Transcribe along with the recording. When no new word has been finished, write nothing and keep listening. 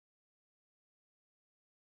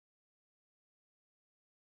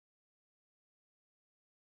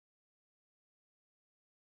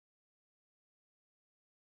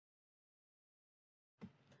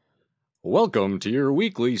Welcome to your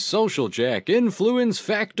weekly Social Jack Influence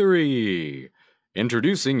Factory.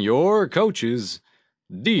 Introducing your coaches,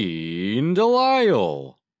 Dean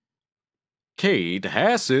Delisle, Kate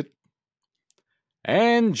Hassett,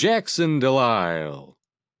 and Jackson Delisle.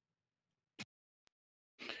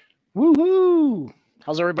 Woohoo!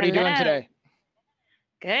 How's everybody doing Hello. today?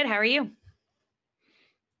 Good. How are you?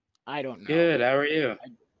 I don't know. Good. How are you?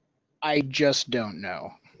 I just don't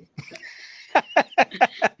know.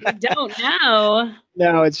 You don't know.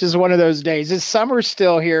 No, it's just one of those days. Is summer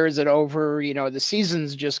still here? Is it over? You know, the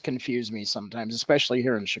seasons just confuse me sometimes, especially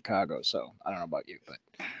here in Chicago. So I don't know about you, but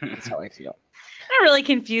that's how I feel. That really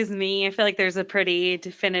confused me. I feel like there's a pretty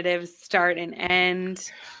definitive start and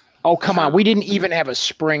end. Oh, come on. We didn't even have a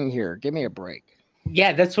spring here. Give me a break.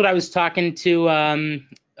 Yeah, that's what I was talking to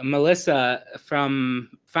Melissa from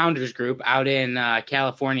Founders Group out in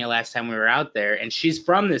California last time we were out there, and she's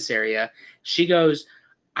from this area. She goes,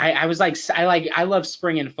 I was like, I love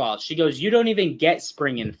spring and fall. She goes, you don't even get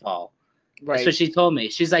spring and fall. Right. That's what she told me.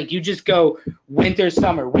 She's like, you just go winter,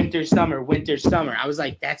 summer, winter, summer, winter, summer. I was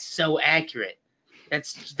like, that's so accurate.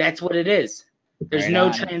 That's what it is. There's Right no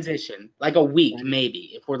on. transition, like a week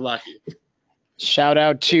maybe if we're lucky. Shout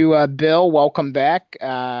out to Bill. Welcome back.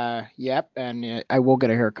 Yep. And I will get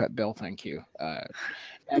a haircut, Bill. Thank you.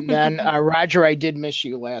 And then Roger, I did miss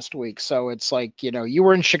you last week. So it's like, you know, you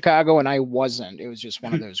were in Chicago and I wasn't. It was just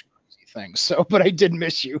one of those crazy things. So, but I did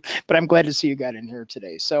miss you. But I'm glad to see you got in here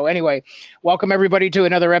today. So anyway, welcome everybody to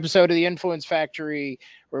another episode of the Influence Factory,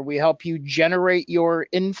 where we help you generate your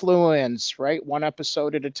influence, right? One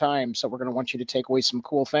episode at a time. So we're going to want you to take away some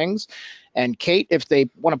cool things. And Kate, if they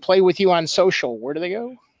want to play with you on social, where do they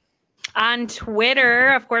go? On Twitter,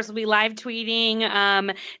 of course, we'll be live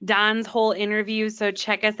tweeting Don's whole interview. So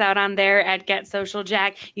check us out on there at Get Social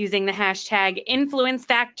Jack using the hashtag Influence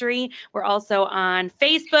Factory. We're also on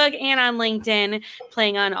Facebook and on LinkedIn,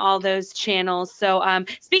 playing on all those channels. So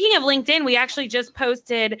speaking of LinkedIn, we actually just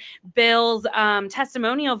posted Bill's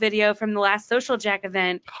testimonial video from the last Social Jack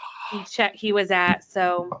event he was at.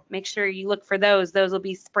 So make sure you look for those. Those will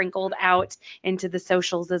be sprinkled out into the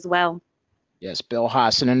socials as well. Yes, Bill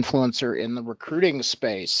Haas, an influencer in the recruiting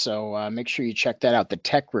space. So make sure you check that out, the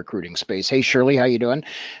tech recruiting space. Hey, Shirley, how you doing?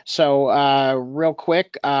 So real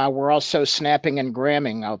quick, we're also snapping and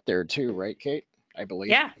gramming out there too, right, Kate? I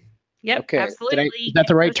believe. Yeah. Yep, okay. absolutely. Is that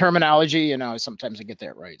the right terminology? You know, sometimes I get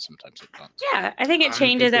that right, sometimes I don't. Yeah, I think it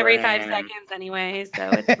changes every 5 seconds anyway, so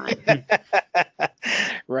it's fine.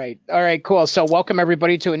 Right. All right, cool. So welcome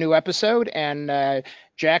everybody to a new episode. And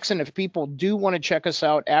Jackson, if people do want to check us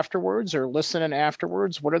out afterwards or listen in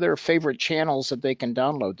afterwards, what are their favorite channels that they can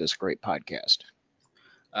download this great podcast?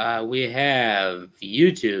 We have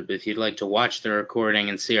YouTube if you'd like to watch the recording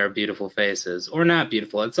and see our beautiful faces, or not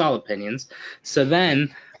beautiful. It's all opinions. So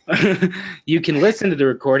then you can listen to the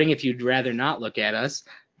recording if you'd rather not look at us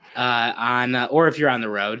or if you're on the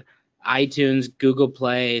road, iTunes, Google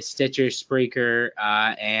Play, Stitcher, Spreaker,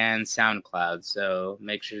 and SoundCloud. So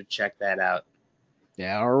make sure to check that out.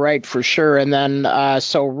 Yeah, all right, for sure. And then,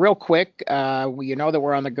 so real quick, you know that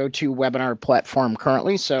we're on the GoToWebinar platform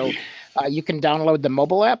currently. So you can download the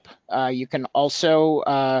mobile app. You can also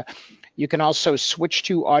switch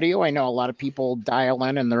to audio. I know a lot of people dial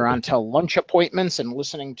in and they're on to lunch appointments and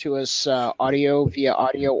listening to us via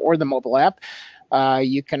audio or the mobile app.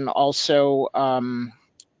 You can also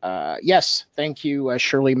yes, thank you,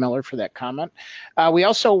 Shirley Miller, for that comment. We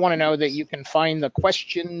also want to know that you can find the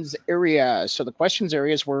questions area. So the questions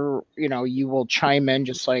area is where, you know, you will chime in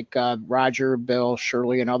just like Roger, Bill,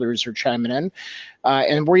 Shirley, and others are chiming in.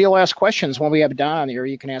 And where you'll ask questions when we have Don on the air,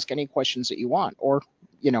 you can ask any questions that you want, or,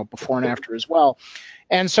 you know, before and after as well.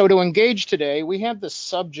 And so to engage today, we have the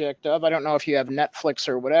subject of, I don't know if you have Netflix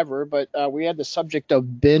or whatever, but we had the subject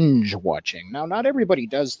of binge watching. Now, not everybody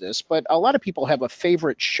does this, but a lot of people have a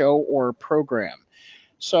favorite show or program.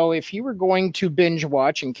 So if you were going to binge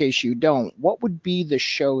watch, in case you don't, what would be the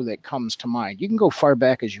show that comes to mind? You can go far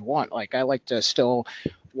back as you want. Like I like to still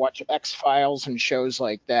watch X-Files and shows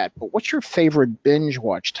like that. But what's your favorite binge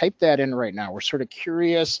watch? Type that in right now. We're sort of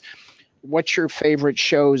curious what your favorite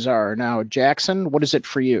shows are. Now, Jackson, what is it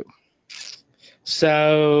for you?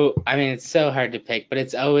 So, I mean, it's so hard to pick, but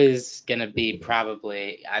it's always going to be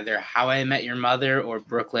probably either How I Met Your Mother or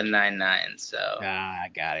Brooklyn Nine-Nine. So I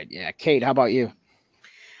got it. Yeah. Kate, how about you?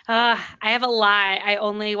 I have a lot. I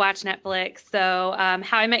only watch Netflix. So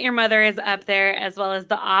How I Met Your Mother is up there, as well as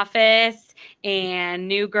The Office and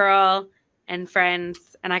New Girl and Friends.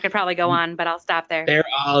 And I could probably go on, but I'll stop there. They're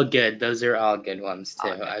all good. Those are all good ones, too.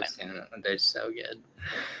 I've seen them. They're so good.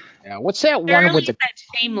 Yeah. What's that one with the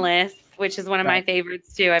Shameless, which is one of my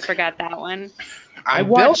favorites, too. I forgot that one. I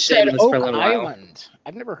Bill watched said Shameless for a Oak little while. Island.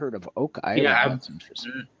 I've never heard of Oak Island. Yeah, That's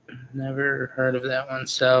interesting. Never heard of that one.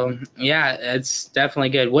 So yeah, it's definitely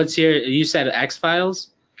good. You said X-Files?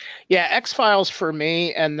 Yeah, X-Files for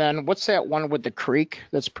me, and then what's that one with the creek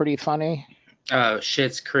that's pretty funny? Oh,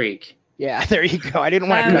 Schitt's Creek. Yeah, there you go. I didn't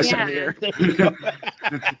want to cuss yeah. on the air. There you go.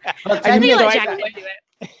 Well, I We mean, let I- Jack into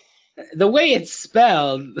it. the way it's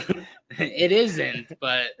spelled, it isn't,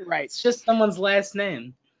 but right, it's just someone's last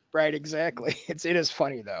name. right, exactly. It is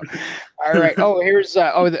funny though. All right. Oh, here's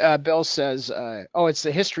Bill says, it's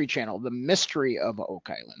the History Channel, The Mystery of Oak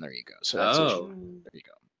Island. There you go. So that's it. Oh, There you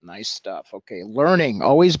go. Nice stuff. Okay, learning.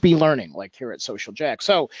 Always be learning, like here at Social Jack.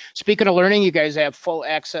 So speaking of learning, you guys have full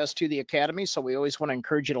access to the Academy. So we always want to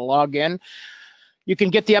encourage you to log in. You can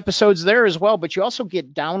get the episodes there as well, but you also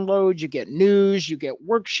get downloads, you get news, you get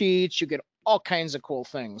worksheets, you get all kinds of cool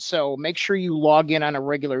things. So make sure you log in on a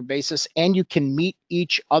regular basis, and you can meet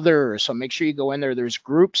each other. So make sure you go in there. There's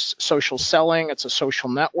groups, social selling. It's a social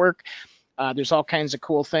network. There's all kinds of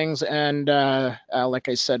cool things. And like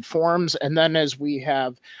I said, forums. And then as we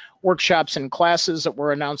have workshops and classes that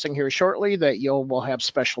we're announcing here shortly, that will have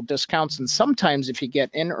special discounts. And sometimes if you get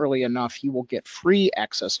in early enough, you will get free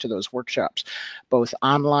access to those workshops, both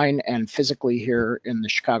online and physically here in the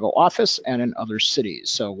Chicago office and in other cities.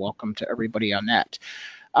 So welcome to everybody on that.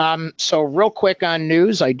 So real quick on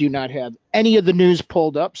news, I do not have any of the news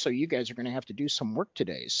pulled up, so you guys are going to have to do some work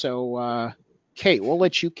today. So Kate, we'll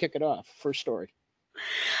let you kick it off. First story.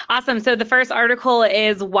 Awesome. So the first article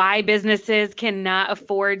is why businesses cannot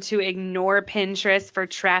afford to ignore Pinterest for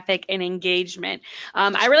traffic and engagement.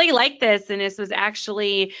 I really like this, and this was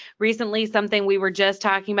actually recently something we were just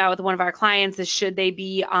talking about with one of our clients is should they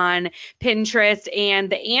be on Pinterest? And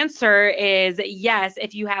the answer is yes,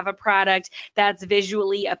 if you have a product that's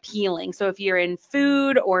visually appealing. So if you're in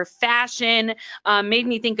food or fashion, made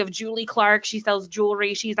me think of Julie Clark. She sells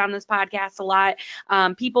jewelry. She's on this podcast a lot.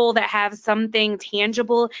 People that have something tangible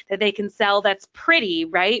that they can sell that's pretty,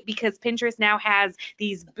 right? Because Pinterest now has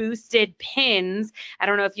these boosted pins. I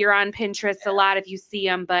don't know if you're on Pinterest a lot, if you see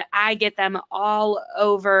them, but I get them all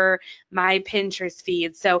over my Pinterest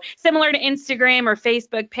feed. So similar to Instagram or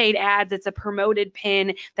Facebook paid ads, it's a promoted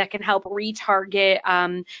pin that can help retarget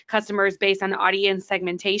customers based on audience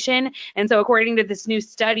segmentation. And so according to this new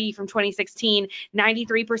study from 2016,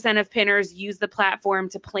 93% of pinners use the platform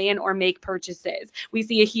to plan or make purchases. We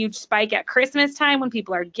see a huge spike at Christmas time when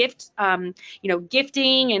people are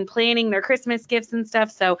gifting and planning their Christmas gifts and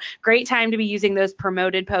stuff. So great time to be using those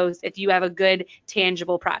promoted posts if you have a good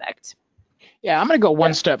tangible product. Yeah, I'm going to go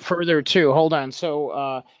one step further too. Hold on.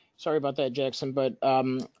 So sorry about that, Jackson, but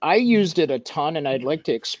I used it a ton, and I'd like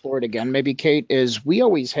to explore it again. Maybe Kate, is we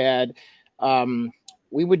always had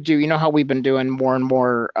we would do, you know how we've been doing more and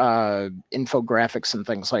more infographics and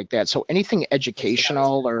things like that. So anything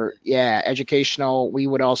educational educational, we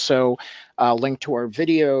would also link to our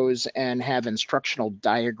videos and have instructional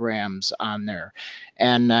diagrams on there.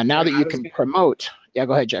 And now that you can promote,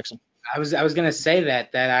 go ahead, Jackson. I was gonna say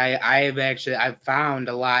that I've found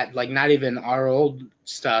a lot, like not even our old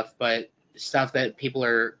stuff, but stuff that people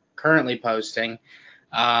are currently posting,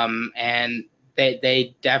 and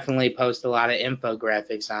they definitely post a lot of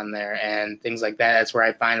infographics on there and things like that. That's where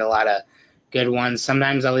I find a lot of good ones.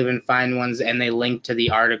 Sometimes I'll even find ones and they link to the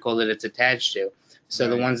article that it's attached to. So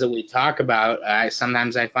the ones that we talk about,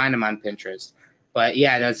 sometimes I find them on Pinterest. But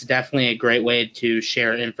yeah, that's definitely a great way to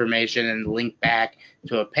share information and link back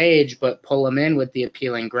to a page, but pull them in with the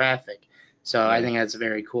appealing graphic. So I think that's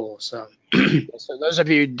very cool. So those of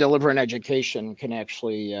you delivering education can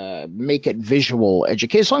actually make it visual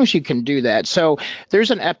education, as long as you can do that. So there's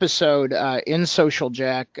an episode in Social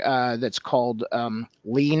Jack that's called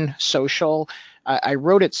Lean Social. I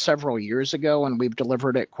wrote it several years ago, and we've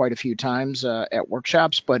delivered it quite a few times at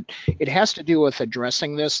workshops, but it has to do with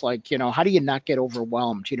addressing this, like, how do you not get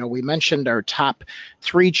overwhelmed? We mentioned our top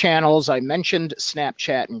 3 channels. I mentioned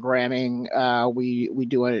Snapchat and Gramming. We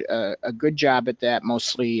do a good job at that,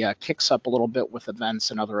 mostly kicks up a little bit with events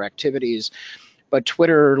and other activities. But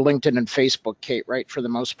Twitter, LinkedIn, and Facebook, Kate, right, for the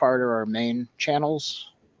most part, are our main channels.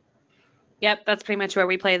 Yep, that's pretty much where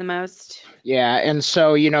we play the most. Yeah, and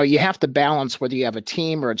so, you have to balance whether you have a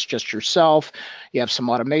team or it's just yourself, you have some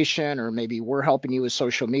automation, or maybe we're helping you with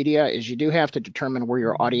social media, is you do have to determine where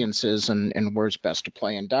your audience is and where's best to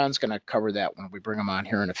play. And Don's going to cover that when we bring him on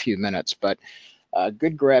here in a few minutes. But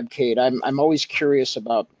good grab, Kate. I'm always curious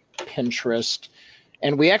about Pinterest.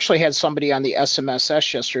 And we actually had somebody on the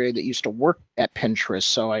SMSS yesterday that used to work at Pinterest.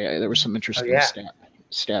 So there were some interesting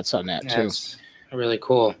stats on that too. That's really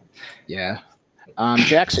cool. Yeah.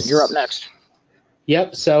 Jackson, you're up next.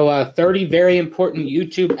 Yep. So 30 very important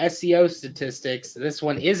YouTube SEO statistics. This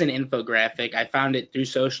one is an infographic. I found it through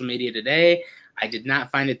social media today. I did not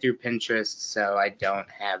find it through Pinterest, so I don't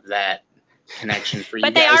have that connection for you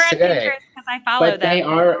But they are guys on today. Pinterest because I follow But them. they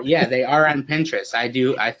are, yeah, they are on Pinterest.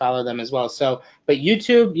 I follow them as well. So, but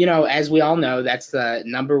YouTube, as we all know, that's the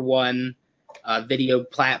 #1 video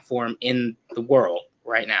platform in the world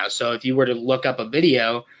right now. So if you were to look up a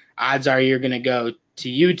video, odds are you're going to go to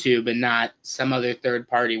YouTube and not some other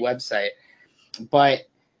third-party website. But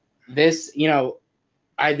this,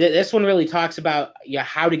 this one really talks about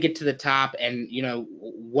how to get to the top and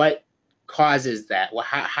what causes that,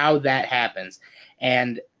 how that happens.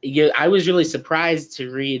 And I was really surprised to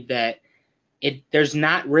read that there's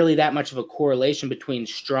not really that much of a correlation between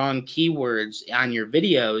strong keywords on your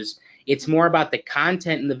videos. It's more about the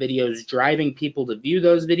content in the videos driving people to view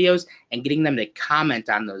those videos and getting them to comment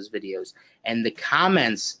on those videos. And the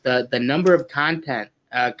comments, the number of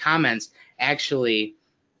comments actually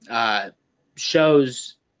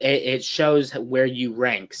shows where you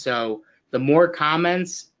rank. So the more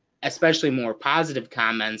comments, especially more positive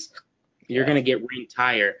comments, you're going to get ranked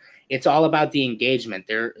higher. It's all about the engagement.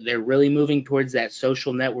 They're really moving towards that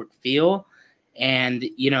social network feel, and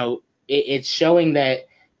it's showing that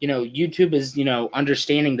YouTube is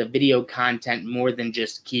understanding the video content more than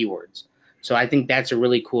just keywords. So I think that's a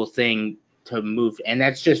really cool thing to move, and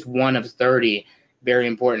that's just one of 30 very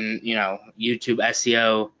important YouTube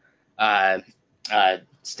SEO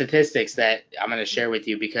statistics that I'm going to share with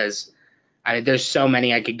you, because there's so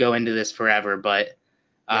many. I could go into this forever, but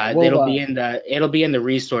it'll be in the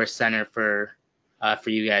resource center for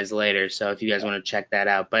you guys later. So if you guys want to check that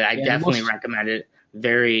out, but I definitely recommend it.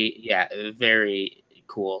 Very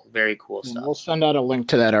cool, very cool stuff. We'll send out a link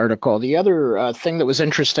to that article. The other thing that was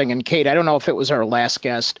interesting, and Kate, I don't know if it was our last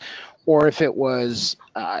guest or if it was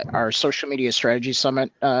our Social Media Strategy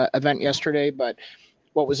Summit event yesterday, but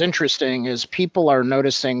what was interesting is people are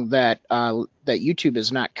noticing that that YouTube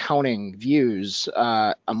is not counting views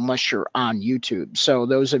unless you're on YouTube. So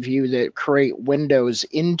those of you that create windows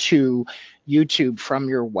into YouTube from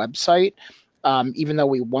your website, even though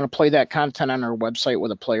we want to play that content on our website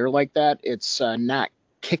with a player like that, it's not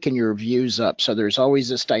kicking your views up. So there's always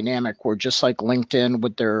this dynamic where, just like LinkedIn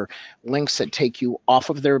with their links that take you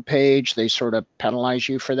off of their page, they sort of penalize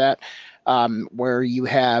you for that. Where you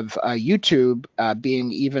have YouTube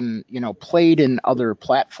being even, played in other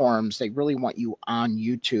platforms, they really want you on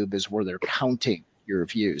YouTube is where they're counting your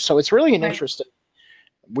views. So it's really an interesting,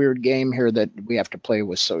 weird game here that we have to play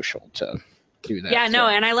with social to do that. Yeah, no,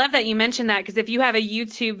 and I love that you mentioned that, because if you have a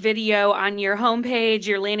YouTube video on your homepage,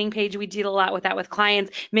 your landing page, we deal a lot with that with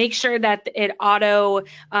clients, make sure that it auto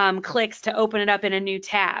clicks to open it up in a new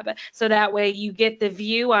tab. So that way you get the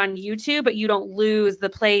view on YouTube, but you don't lose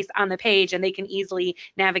the place on the page and they can easily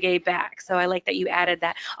navigate back. So I like that you added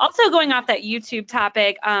that. Also, going off that YouTube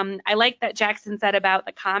topic, I like that Jackson said about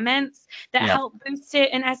the comments that help boost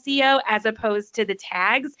it in SEO as opposed to the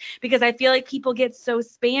tags, because I feel like people get so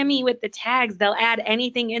spammy with the tags. They'll add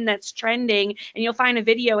anything in that's trending and you'll find a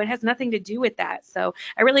video. It has nothing to do with that. So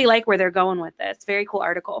I really like where they're going with this. Very cool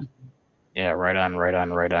article. Yeah, right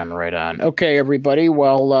on. Okay, everybody.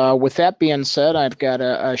 Well, with that being said, I've got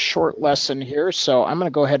a short lesson here. So I'm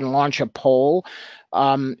going to go ahead and launch a poll.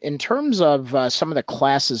 In terms of some of the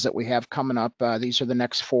classes that we have coming up, these are the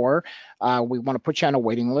next 4. We want to put you on a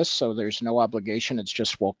waiting list, so there's no obligation. It's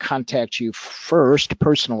just we'll contact you first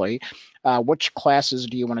personally. Which classes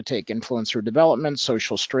do you want to take? Influencer development,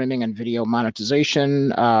 social streaming and video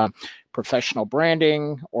monetization, professional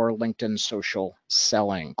branding, or LinkedIn social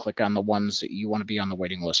selling? Click on the ones that you want to be on the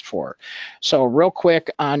waiting list for. So real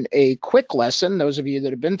quick, on a quick lesson, those of you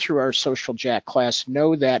that have been through our Social Jack class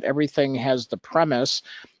know that everything has the premise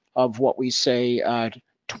of what we say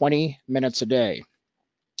 20 minutes a day.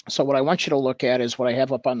 So what I want you to look at is what I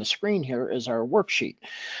have up on the screen here is our worksheet.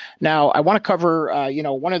 Now, I want to cover,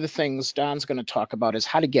 one of the things Don's going to talk about is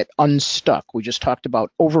how to get unstuck. We just talked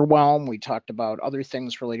about overwhelm. We talked about other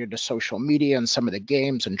things related to social media and some of the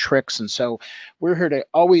games and tricks. And so we're here to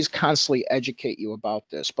always constantly educate you about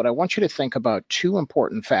this. But I want you to think about 2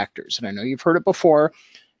 important factors. And I know you've heard it before,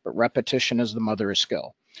 but repetition is the mother of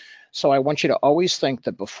skill. So I want you to always think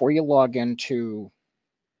that before you log into,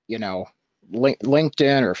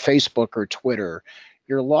 LinkedIn or Facebook or Twitter,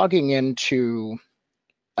 you're logging into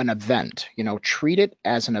an event. Treat it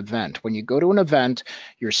as an event. When you go to an event,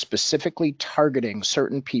 you're specifically targeting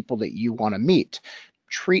certain people that you want to meet.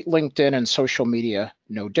 treat LinkedIn and social media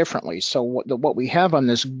no differently. So what we have on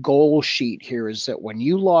this goal sheet here is that when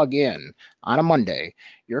you log in on a Monday,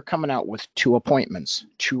 you're coming out with 2 appointments,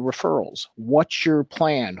 2 referrals. What's your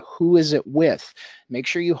plan? Who is it with? Make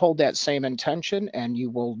sure you hold that same intention, and you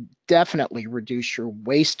will definitely reduce your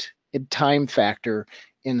wasted time factor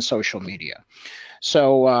in social media.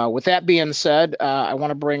 So with that being said, I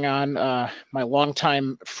want to bring on my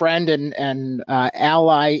longtime friend and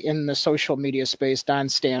ally in the social media space, Don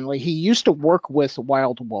Stanley. He used to work with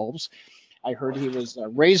Wild Wolves. I heard he was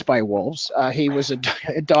raised by wolves. He was a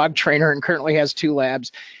dog trainer and currently has 2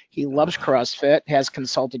 labs. He loves CrossFit, has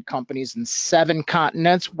consulted companies in 7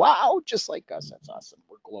 continents. Wow, just like us. That's awesome.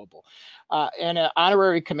 We're global. And an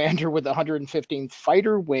honorary commander with the 115th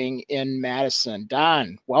Fighter Wing in Madison.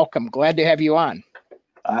 Don, welcome. Glad to have you on.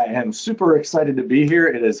 I am super excited to be here.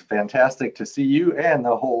 It is fantastic to see you and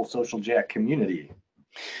the whole Social Jack community.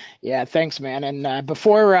 Yeah, thanks, man. And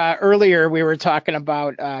before earlier, we were talking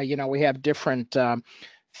about, we have different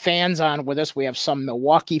fans on with us. We have some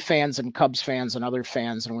Milwaukee fans and Cubs fans and other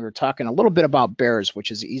fans. And we were talking a little bit about Bears,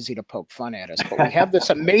 which is easy to poke fun at us. But we have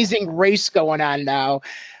this amazing race going on now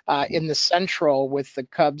in the Central with the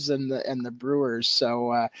Cubs and the Brewers.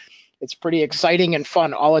 So it's pretty exciting and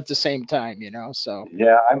fun all at the same time, so.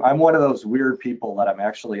 Yeah, I'm one of those weird people that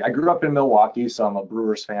I grew up in Milwaukee, so I'm a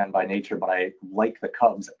Brewers fan by nature, but I like the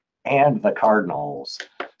Cubs and the Cardinals.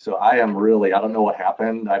 So I am really, I don't know what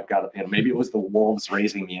happened. I've got, maybe it was the Wolves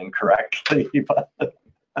raising me incorrectly, but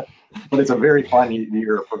it's a very fun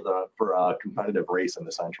year for a competitive race in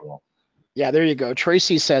the Central. Yeah, there you go.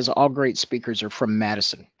 Tracy says all great speakers are from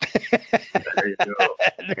Madison. There you go.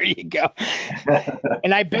 There you go.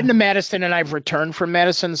 And I've been to Madison and I've returned from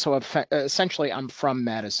Madison. So essentially I'm from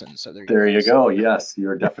Madison. So there you go. Yes,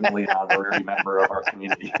 you're definitely an honorary member of our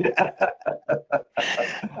community.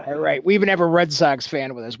 All right. We even have a Red Sox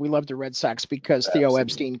fan with us. We love the Red Sox because Absolutely. Theo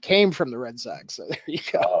Epstein came from the Red Sox. So there you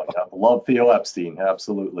go. Oh, yeah. Love Theo Epstein.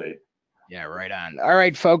 Absolutely. Yeah, right on. All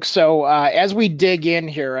right, folks. So as we dig in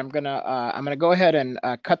here, I'm gonna go ahead and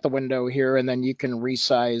cut the window here, and then you can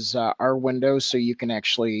resize our window so you can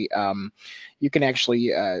actually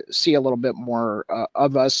see a little bit more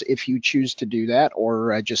of us if you choose to do that,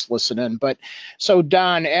 or just listen in. But so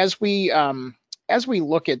Don, as we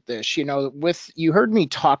look at this, you heard me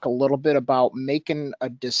talk a little bit about making a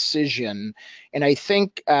decision, and I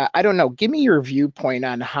think I don't know. Give me your viewpoint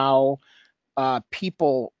on how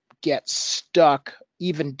people get stuck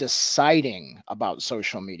even deciding about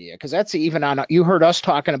social media, because that's even on, you heard us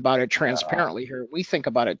talking about it transparently here. We think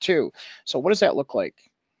about it too. So what does that look like?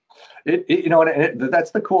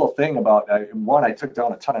 That's the cool thing about one. I took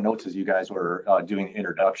down a ton of notes as you guys were doing the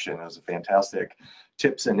introduction. It was a fantastic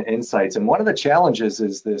tips and insights. And one of the challenges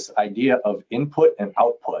is this idea of input and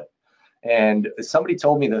output. And somebody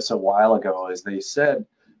told me this a while ago, is they said,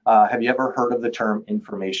 have you ever heard of the term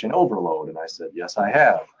information overload? And I said, yes, I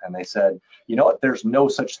have. And they said, you know what? There's no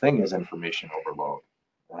such thing as information overload.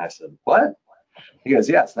 And I said, what? He goes,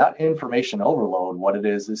 yeah, it's not information overload. What it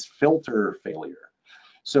is filter failure.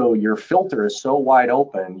 So your filter is so wide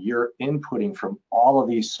open, you're inputting from all of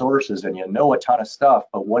these sources and you know a ton of stuff,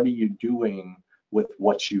 but what are you doing with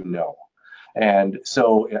what you know? And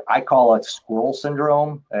so I call it squirrel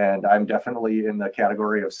syndrome, and I'm definitely in the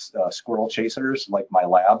category of squirrel chasers, like my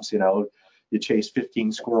labs. You chase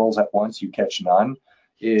 15 squirrels at once, you catch none.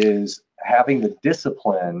 Is having the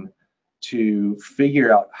discipline to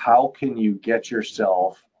figure out how can you get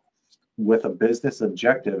yourself with a business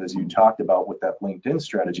objective, as you talked about with that LinkedIn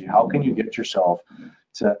strategy. How can you get yourself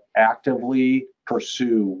to actively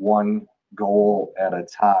pursue one goal at a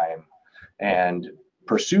time and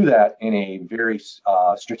pursue that in a very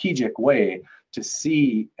strategic way to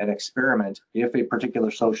see and experiment if a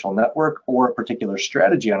particular social network or a particular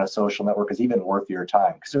strategy on a social network is even worth your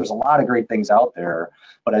time? Because there's a lot of great things out there,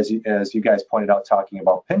 but as you guys pointed out, talking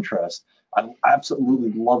about Pinterest, I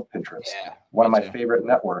absolutely love Pinterest. Yeah, one of my favorite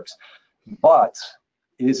networks. But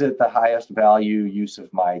is it the highest value use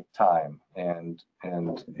of my time? And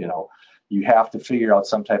you have to figure out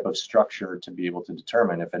some type of structure to be able to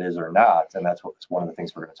determine if it is or not. And that's one of the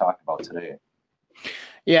things we're going to talk about today.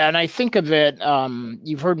 Yeah, and I think of it,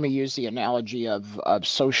 you've heard me use the analogy of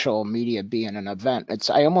social media being an event.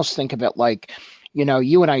 I almost think of it like,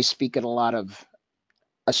 you and I speak at a lot of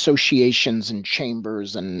associations and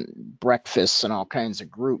chambers and breakfasts and all kinds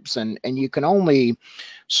of groups, and you can only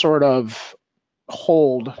sort of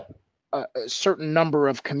hold a certain number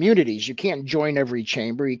of communities. You can't join every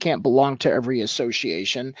chamber. You can't belong to every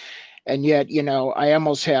association. And yet, I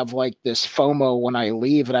almost have like this FOMO when I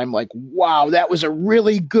leave and I'm like, wow, that was a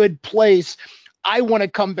really good place. I want to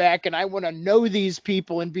come back and I want to know these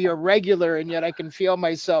people and be a regular, and yet I can feel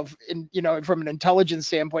myself in, from an intelligence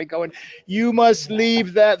standpoint going, you must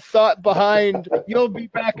leave that thought behind. You'll be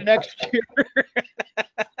back next year.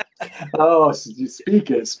 Oh, speak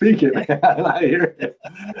it, man. I hear it.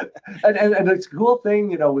 And it's a cool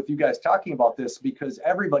thing, with you guys talking about this, because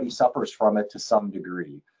everybody suffers from it to some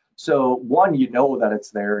degree. So one, that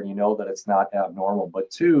it's there and that it's not abnormal.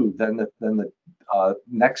 But two, then the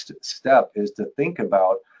next step is to think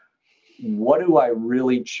about, what do I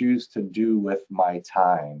really choose to do with my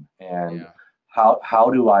time, and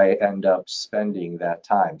how do I end up spending that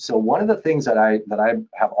time? So one of the things that I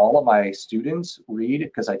have all of my students read,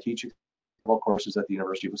 because I teach courses at the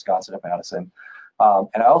University of Wisconsin at Madison,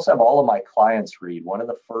 and I also have all of my clients read. One of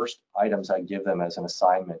the first items I give them as an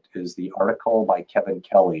assignment is the article by Kevin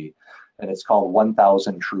Kelly, and it's called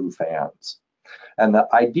 1,000 True Fans. And the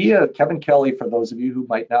idea, Kevin Kelly, for those of you who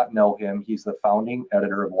might not know him, he's the founding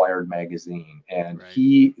editor of Wired magazine. And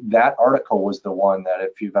that article was the one that,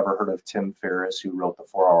 if you've ever heard of Tim Ferriss, who wrote the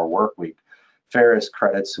 4-Hour Workweek, Ferriss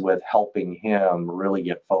credits with helping him really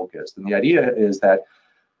get focused. And the idea is that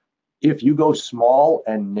if you go small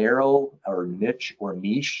and narrow, or niche or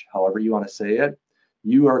niche, however you want to say it,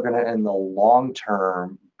 you are going to, in the long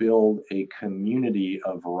term, build a community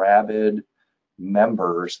of rabid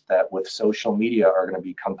members that with social media are going to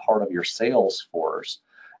become part of your sales force.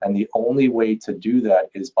 And the only way to do that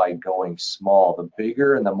is by going small. The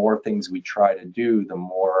bigger and the more things we try to do, the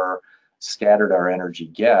more scattered our energy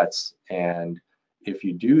gets. And if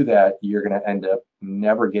you do that, you're going to end up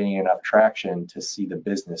never getting enough traction to see the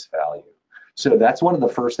business value. So that's one of the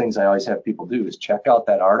first things I always have people do, is check out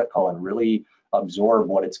that article and really absorb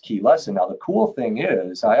what its key lesson. Now, the cool thing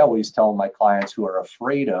is, I always tell my clients who are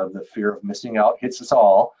afraid of the fear of missing out hits us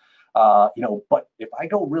all, but if I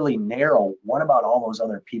go really narrow, what about all those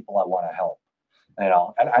other people I want to help?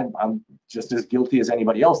 And I'm just as guilty as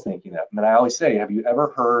anybody else thinking that. And I always say, have you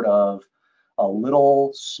ever heard of a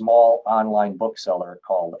little small online bookseller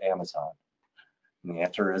called Amazon? And the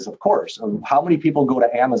answer is, of course. How many people go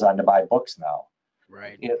to Amazon to buy books now?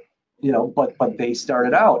 Right. But they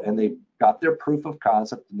started out and they got their proof of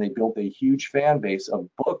concept, and they built a huge fan base of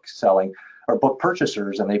book selling or book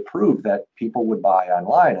purchasers, and they proved that people would buy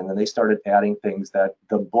online. And then they started adding things that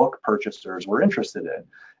the book purchasers were interested in.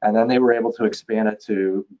 And then they were able to expand it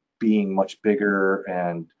to being much bigger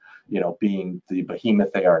and being the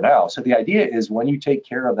behemoth they are now. So the idea is, when you take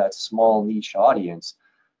care of that small niche audience,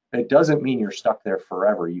 it doesn't mean you're stuck there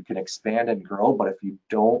forever. You can expand and grow, but if you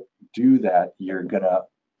don't do that, you're gonna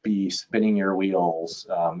be spinning your wheels.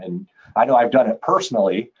 And I know I've done it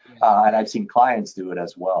personally, and I've seen clients do it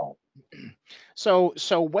as well. So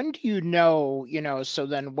when do you know, so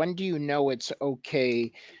then when do you know it's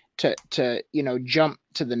okay to jump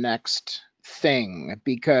to the next thing?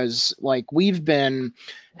 Because like, we've been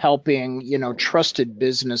helping trusted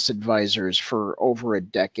business advisors for over a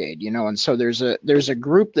decade, and so there's a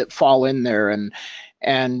group that fall in there, and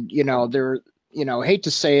they're hate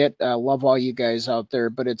to say it, love all you guys out there,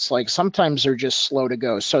 but it's like sometimes they're just slow to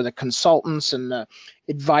go. So the consultants and the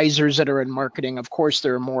advisors that are in marketing, of course,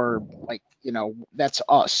 they're more like, that's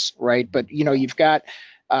us, right? But you've got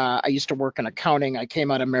I used to work in accounting. I came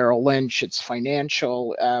out of Merrill Lynch. It's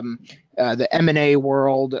financial, the M&A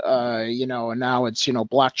world, and now it's,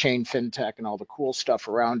 blockchain, fintech, and all the cool stuff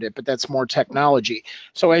around it. But that's more technology.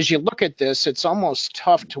 So as you look at this, it's almost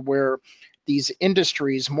tough to where these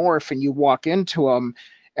industries morph and you walk into them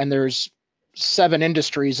and there's 7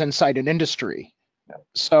 industries inside an industry.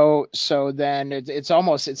 So then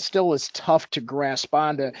it's still as tough to grasp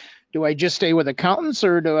onto. Do I just stay with accountants,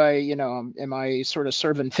 or do I, am I sort of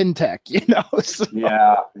serving fintech, So,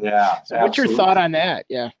 yeah. So what's your thought on that?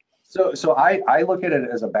 Yeah. So I look at it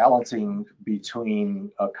as a balancing between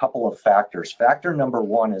a couple of factors. Factor number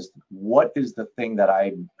one is, what is the thing that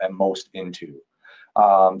I am most into?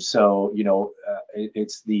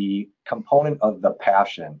 It's the component of the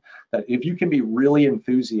passion, that if you can be really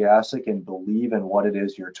enthusiastic and believe in what it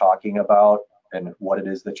is you're talking about and what it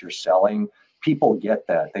is that you're selling, people get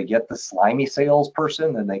that. They get the slimy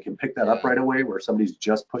salesperson, and they can pick that up right away, where somebody's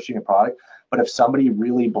just pushing a product. But if somebody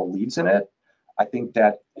really believes in it, I think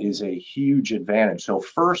that is a huge advantage. So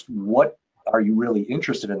first, what are you really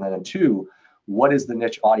interested in? And then 2, what is the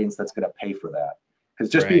niche audience that's going to pay for that?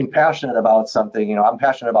 Because just being passionate about something, I'm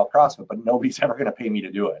passionate about CrossFit, but nobody's ever going to pay me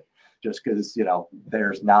to do it, just because,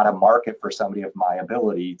 there's not a market for somebody of my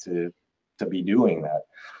ability to to be doing that.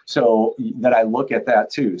 So that I look at that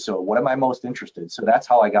too. So what am I most interested? So that's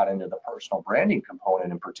how I got into the personal branding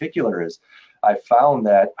component in particular. Is I found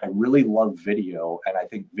that I really love video, and I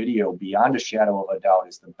think video, beyond a shadow of a doubt,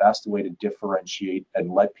 is the best way to differentiate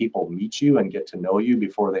and let people meet you and get to know you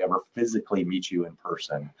before they ever physically meet you in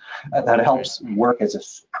person. And that helps work as a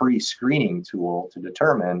pre-screening tool to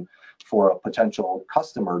determine for a potential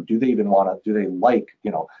customer, do they even want to, do they like,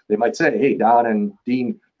 they might say, hey, Don and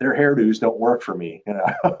Dean, their hairdos don't work for me,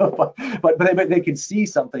 but they can see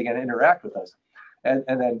something and interact with us. And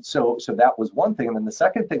then so that was one thing. And then the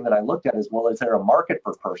second thing that I looked at is, well, is there a market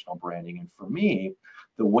for personal branding? And for me,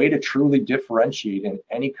 the way to truly differentiate in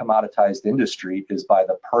any commoditized industry is by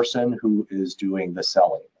the person who is doing the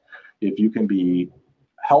selling. If you can be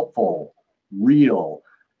helpful, real,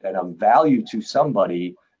 and of value to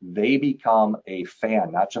somebody, they become a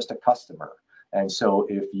fan, not just a customer. And so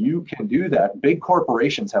if you can do that, big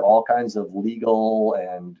corporations have all kinds of legal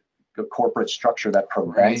and corporate structure that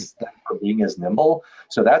prevents them from being as nimble.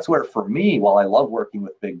 So that's where, for me, while I love working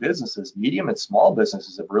with big businesses, medium and small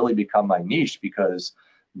businesses have really become my niche, because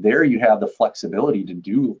there you have the flexibility to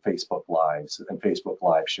do Facebook Lives and Facebook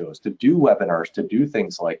Live shows, to do webinars, to do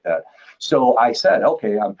things like that. So I said,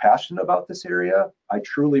 okay, I'm passionate about this area. I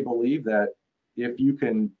truly believe that if you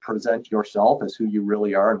can present yourself as who you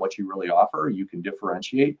really are and what you really offer, you can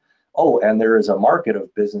differentiate. Oh, and there is a market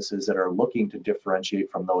of businesses that are looking to differentiate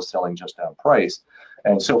from those selling just on price.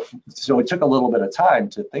 And so it took a little bit of time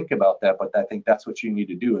to think about that, but I think that's what you need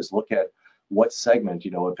to do, is look at what segment,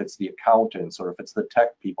 if it's the accountants or if it's the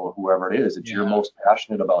tech people, whoever it is that you're most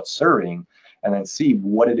passionate about serving, and then see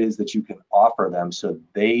what it is that you can offer them so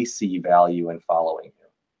they see value in following you.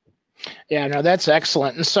 Yeah, no, that's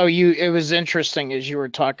excellent. And so it was interesting as you were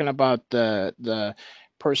talking about the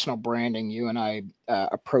personal branding. You and I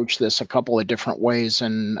approached this a couple of different ways.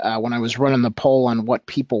 And when I was running the poll on what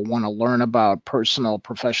people want to learn about personal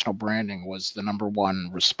professional branding was the number one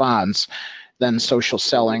response, then social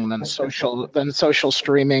selling, then social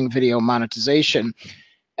streaming, video monetization,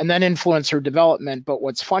 and then influencer development. But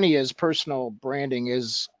what's funny is personal branding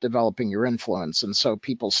is developing your influence. And so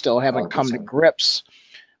people still haven't come to grips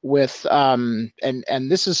with and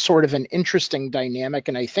this is sort of an interesting dynamic,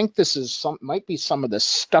 and I think this is might be some of the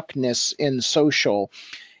stuckness in social,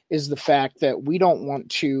 is the fact that we don't want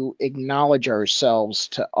to acknowledge ourselves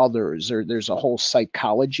to others, or there's a whole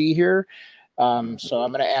psychology here. So I'm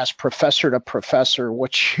going to ask professor to professor,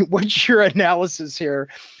 what's your analysis here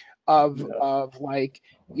of like,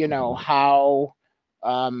 how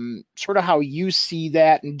sort of how you see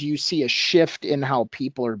that, and do you see a shift in how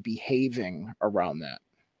people are behaving around that?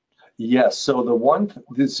 Yes. So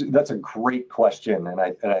that's a great question, and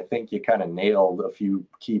I think you kind of nailed a few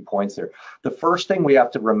key points there. The first thing we have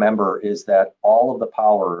to remember is that all of the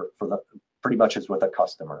power pretty much is with a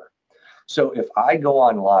customer. So if I go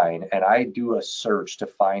online and I do a search to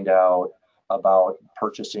find out about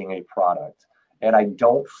purchasing a product, and I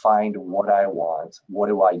don't find what I want, what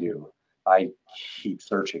do? I keep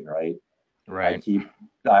searching, right? Right.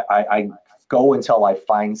 I go until I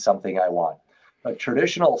find something I want. A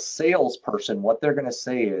traditional salesperson, what they're going to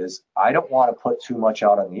say is, I don't want to put too much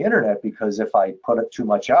out on the internet, because if I put it too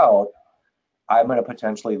much out, I'm going to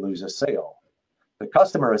potentially lose a sale. The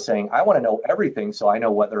customer is saying, I want to know everything so I know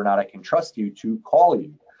whether or not I can trust you to call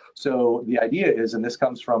you. So the idea is, and this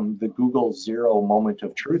comes from the Google Zero Moment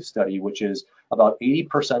of Truth study, which is about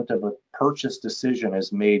 80% of a purchase decision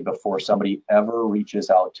is made before somebody ever reaches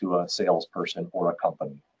out to a salesperson or a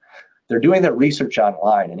company. They're doing their research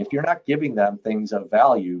online, and if you're not giving them things of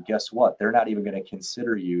value, guess what? They're not even going to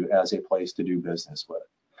consider you as a place to do business with.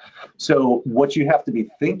 So what you have to be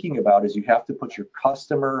thinking about is, you have to put your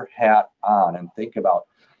customer hat on and think about,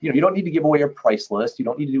 you don't need to give away your price list. You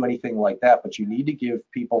don't need to do anything like that, but you need to give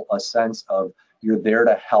people a sense of you're there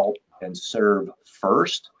to help and serve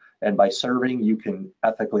first. And by serving, you can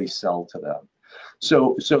ethically sell to them.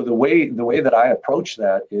 So the way that I approach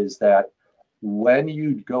that is that when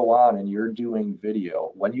you go on and you're doing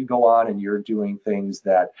video, when you go on and you're doing things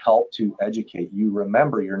that help to educate, you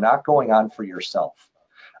remember you're not going on for yourself.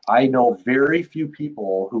 I know very few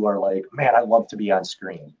people who are like, man, I love to be on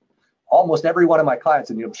screen. Almost every one of my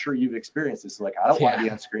clients, and I'm sure you've experienced this, like, I don't want to be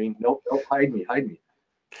on screen. Nope, hide me.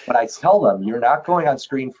 But I tell them, you're not going on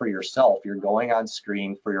screen for yourself. You're going on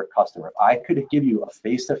screen for your customer. If I could give you a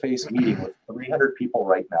face-to-face meeting with 300 people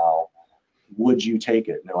right now, would you take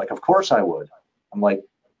it? And they're like, of course I would. I'm like,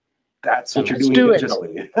 that's what you're doing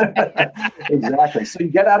digitally. Exactly. So you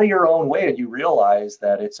get out of your own way and you realize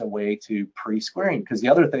that it's a way to pre-screen. Because the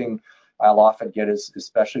other thing I'll often get is,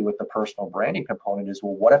 especially with the personal branding component, is,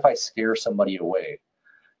 well, what if I scare somebody away?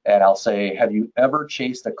 And I'll say, have you ever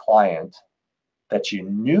chased a client that you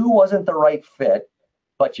knew wasn't the right fit,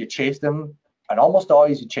 but you chased them? And almost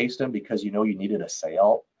always you chased them because you know you needed a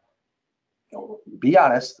sale. Be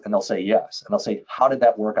honest, and they'll say yes. And they'll say, how did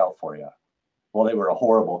that work out for you? Well, they were a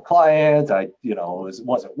horrible client. It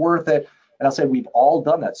wasn't worth it. And I'll say, we've all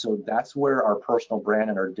done that. So that's where our personal brand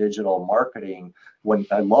and our digital marketing, when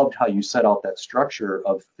I loved how you set out that structure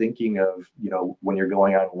of thinking of, when you're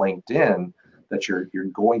going on LinkedIn, that you're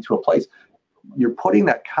going to a place, you're putting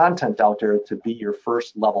that content out there to be your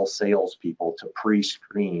first level salespeople, to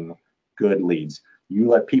pre-screen good leads. You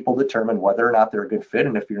let people determine whether or not they're a good fit.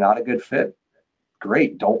 And if you're not a good fit,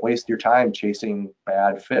 great. Don't waste your time chasing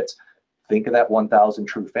bad fits. Think of that 1,000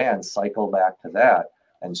 true fans, cycle back to that,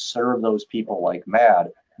 and serve those people like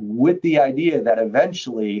mad, with the idea that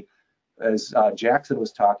eventually, as Jackson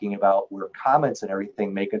was talking about, where comments and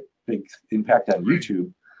everything make a big impact on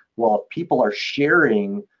YouTube. Well, if people are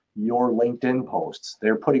sharing your LinkedIn posts,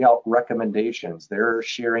 they're putting out recommendations, they're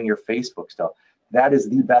sharing your Facebook stuff, that is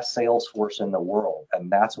the best sales force in the world,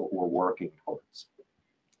 and that's what we're working towards.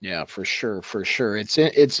 Yeah, for sure.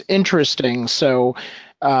 It's interesting. So,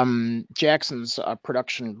 Jackson's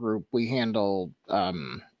production group, we handle,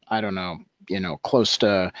 I don't know, close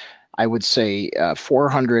to, I would say,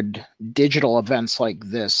 400 digital events like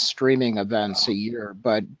this, streaming events a year.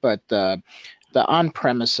 But the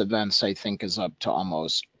on-premise events, I think, is up to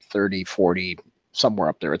almost 30, 40, somewhere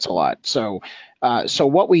up there. It's a lot. So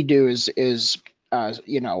what we do is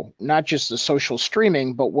not just the social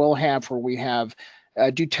streaming, but we'll have where we have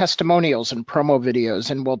do testimonials and promo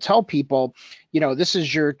videos, and we'll tell people, this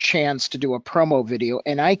is your chance to do a promo video.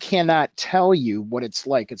 And I cannot tell you what it's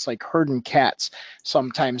like. It's like herding cats.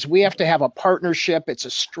 Sometimes we have to have a partnership. It's a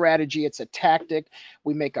strategy. It's a tactic.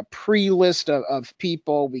 We make a pre-list of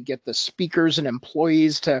people. We get the speakers and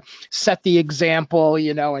employees to set the example,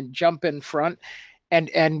 and jump in front.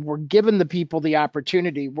 And we're giving the people the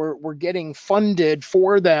opportunity. We're getting funded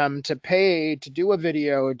for them to pay to do a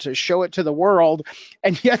video, to show it to the world,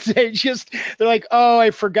 and yet they're like, oh,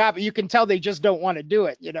 I forgot. But you can tell they just don't want to do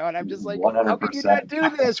it, And I'm just like, 100%. How can you not do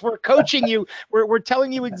this? We're coaching you. We're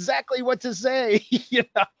telling you exactly what to say.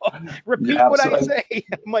 Repeat what I say.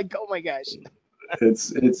 I'm like, oh my gosh.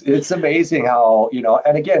 It's amazing how,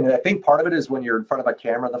 and again, I think part of it is when you're in front of a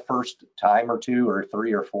camera the first time or two or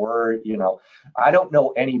three or four, I don't know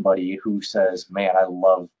anybody who says, man, I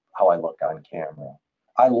love how I look on camera.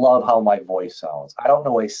 I love how my voice sounds. I don't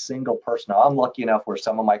know a single person. Now, I'm lucky enough where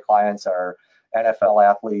some of my clients are NFL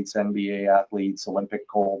athletes, NBA athletes, Olympic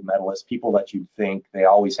gold medalists, people that you'd think they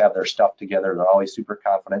always have their stuff together. They're always super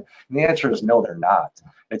confident. And the answer is no, they're not.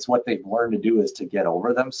 It's what they've learned to do is to get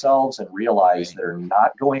over themselves and realize they're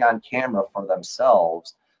not going on camera for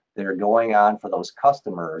themselves. They're going on for those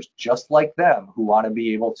customers just like them who want to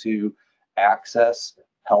be able to access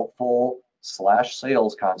helpful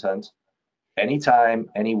 /sales content anytime,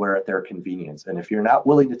 anywhere at their convenience. And if you're not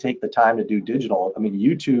willing to take the time to do digital,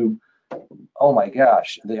 YouTube, oh my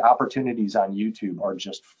gosh, the opportunities on YouTube are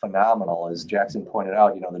just phenomenal. As Jackson pointed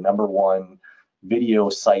out, the #1 video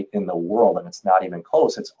site in the world, and it's not even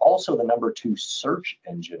close. It's also the #2 search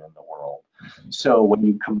engine in the world. So when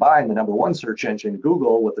you combine the #1 search engine,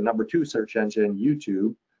 Google, with the #2 search engine,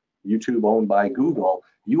 YouTube owned by Google,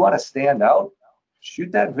 you want to stand out,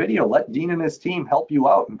 shoot that video. Let Dean and his team help you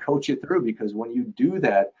out and coach you through, because when you do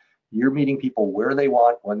that, you're meeting people where they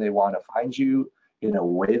want, when they want to find you, in a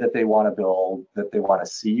way that they want to build, that they want to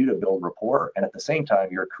see you, to build rapport. And at the same time,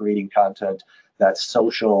 you're creating content that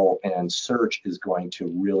social and search is going to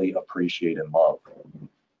really appreciate and love.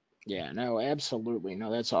 Yeah, no, absolutely.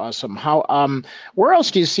 No, that's awesome. How, where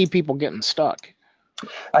else do you see people getting stuck?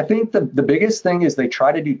 I think the biggest thing is they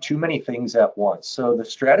try to do too many things at once. So the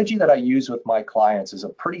strategy that I use with my clients is a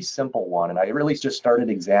pretty simple one. And I really just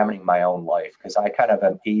started examining my own life, because I kind of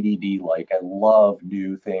am ADD-like. I love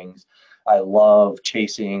new things. I love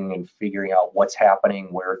chasing and figuring out what's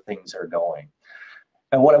happening, where things are going.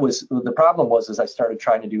 And the problem was I started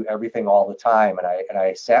trying to do everything all the time. And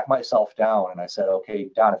I sat myself down and I said, okay,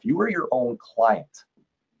 Don, if you were your own client,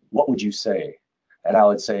 what would you say? And I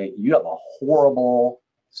would say, you have a horrible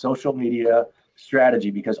social media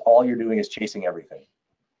strategy because all you're doing is chasing everything.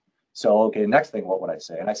 So, okay, next thing, what would I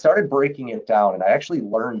say? And I started breaking it down. And I actually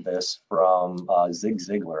learned this from Zig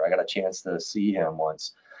Ziglar. I got a chance to see him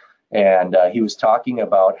once. And he was talking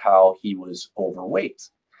about how he was overweight.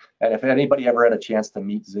 And if anybody ever had a chance to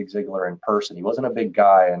meet Zig Ziglar in person, he wasn't a big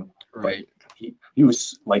guy, and right. he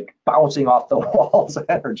was like bouncing off the walls of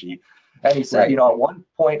energy. And he said, at one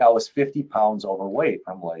point I was 50 pounds overweight.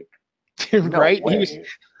 I'm like, right? way.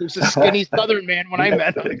 He was a skinny Southern man when I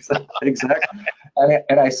met him. Exactly.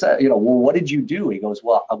 And I said, well, what did you do? He goes,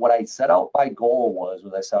 well, what I set out my goal was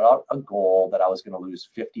I set out a goal that I was going to lose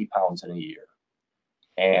 50 pounds in a year.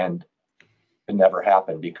 And it never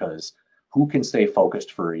happened because who can stay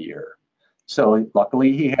focused for a year? So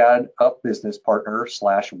luckily he had a business partner /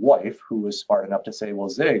 wife who was smart enough to say, well,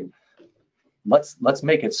 Zig, let's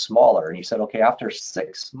make it smaller. And he said, okay, after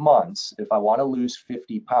 6 months, if I want to lose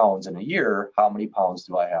 50 pounds in a year, how many pounds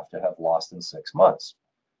do I have to have lost in 6 months?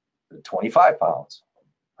 25 pounds.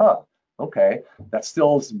 Huh. Okay. That's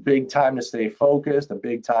still a big time to stay focused, a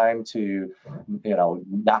big time to,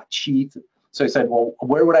 not cheat. So he said, well,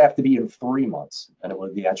 where would I have to be in 3 months? And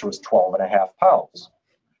the answer was 12.5 pounds.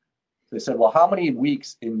 They said, well, how many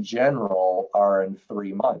weeks in general are in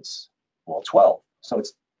 3 months? Well, 12. So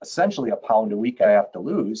it's essentially a pound a week I have to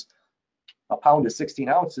lose. A pound is 16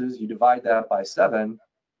 ounces. You divide that by 7.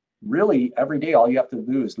 Really, every day, all you have to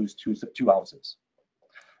do is lose 2 ounces.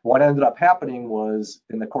 What ended up happening was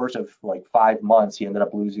in the course of like 5 months, he ended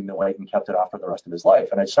up losing the weight and kept it off for the rest of his life.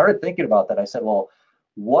 And I started thinking about that. I said, well,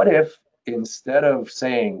 what if instead of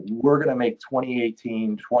saying we're going to make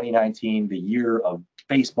 2018, 2019 the year of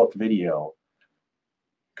Facebook video,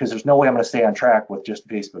 because there's no way I'm going to stay on track with just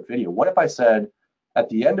Facebook video. What if I said at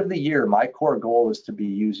the end of the year, my core goal is to be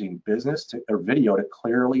using video to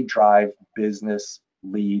clearly drive business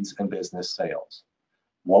leads and business sales?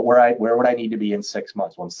 Where would I need to be in 6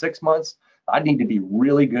 months? Well, in 6 months, I'd need to be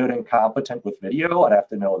really good and competent with video. I'd have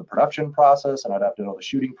to know the production process and I'd have to know the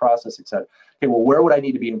shooting process, etc. Okay, well, where would I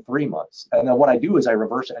need to be in 3 months? And then what I do is I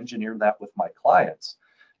reverse engineer that with my clients.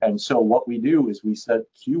 And so what we do is we set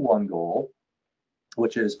Q1 goal,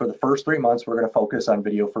 which is for the first 3 months, we're going to focus on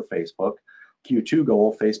video for Facebook. Q2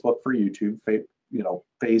 goal, Facebook for YouTube.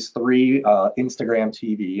 Phase 3, Instagram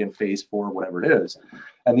TV, and phase 4, whatever it is.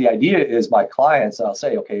 And the idea is my clients, I'll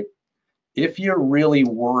say, okay, if you're really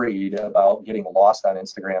worried about getting lost on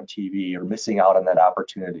Instagram TV or missing out on that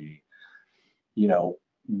opportunity,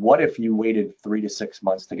 what if you waited 3 to 6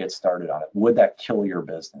 months to get started on it? Would that kill your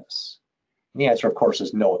business? And the answer, of course,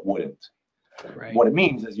 is no, it wouldn't. Right. What it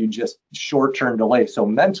means is you just short-term delay. So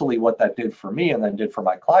mentally, what that did for me and then did for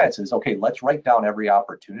my clients is, okay, let's write down every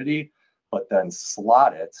opportunity, but then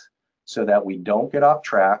slot it so that we don't get off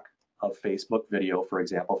track of Facebook video, for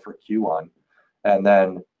example, for Q1. And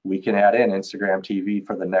then we can add in Instagram TV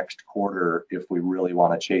for the next quarter if we really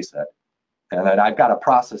want to chase it. And then I've got a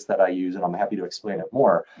process that I use, and I'm happy to explain it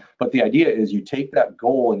more. But the idea is you take that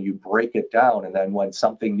goal and you break it down. And then when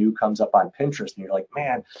something new comes up on Pinterest and you're like,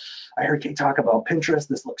 man, I heard you talk about Pinterest.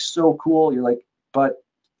 This looks so cool. You're like, but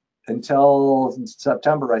until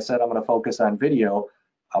September, I said I'm going to focus on video.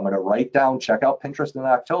 I'm going to write down, check out Pinterest in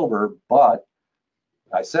October. But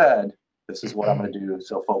I said, this is what I'm going to do.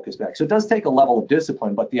 So focus back. So it does take a level of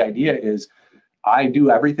discipline. But the idea is, I do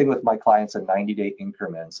everything with my clients in 90-day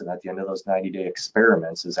increments. And at the end of those 90-day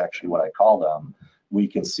experiments is actually what I call them. We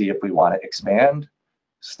can see if we want to expand,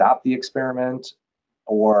 stop the experiment,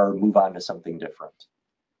 or move on to something different.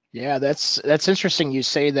 Yeah, that's interesting. You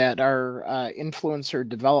say that our influencer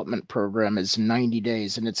development program is 90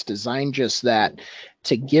 days, and it's designed just that,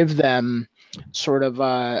 to give them sort of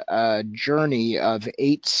a journey of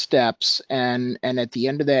 8 steps, and at the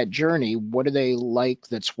end of that journey, what do they like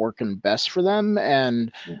that's working best for them?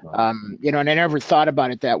 And and I never thought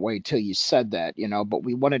about it that way till you said that, but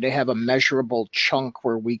we wanted to have a measurable chunk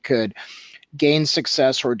where we could gain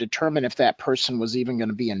success or determine if that person was even going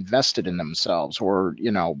to be invested in themselves, or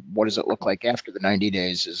what does it look like after the 90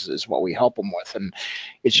 days is what we help them with. And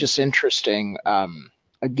it's just interesting,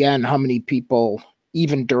 again, how many people,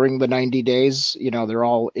 even during the 90 days, they're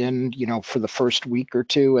all in, for the first week or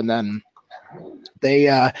two, and then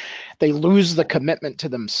they lose the commitment to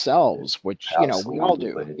themselves, which we all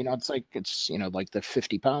do. It's like like the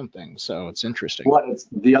 50-pound thing. So it's interesting. Well, it's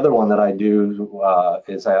the other one that I do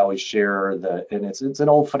is I always share and it's an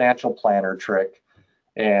old financial planner trick,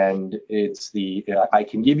 and it's I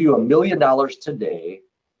can give you $1 million today,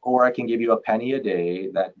 or I can give you a penny a day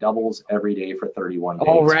that doubles every day for 31 days.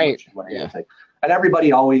 Oh, right. Yeah. And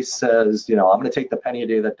everybody always says, I'm going to take the penny a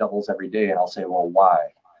day that doubles every day, and I'll say, well, why?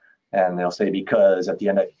 And they'll say, because at the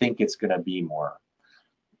end, I think it's going to be more.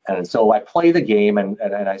 And so I play the game, and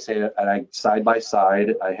I say, and I side by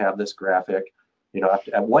side, I have this graphic.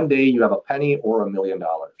 At one day you have a penny or $1 million.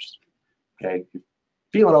 Okay,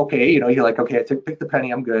 feeling okay. You're like, okay, I pick the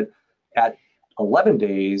penny, I'm good. At 11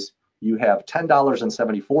 days, you have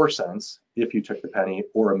 $10.74 if you took the penny,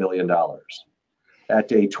 or $1 million. At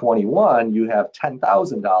day 21, you have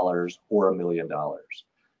 $10,000 or $1 million.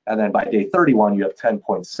 And then by day 31, you have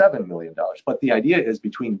 $10.7 million. But the idea is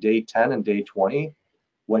between day 10 and day 20,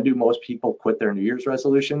 when do most people quit their New Year's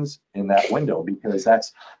resolutions? In that window, because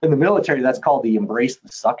that's in the military, that's called the embrace the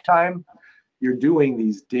suck time. You're doing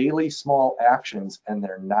these daily small actions and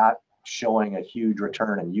they're not showing a huge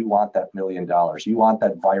return, and you want that $1 million. You want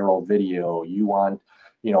that viral video. You want,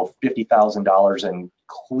 $50,000 in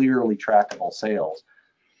clearly trackable sales.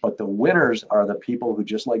 But the winners are the people who,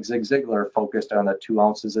 just like Zig Ziglar, focused on the 2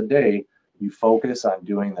 ounces a day. You focus on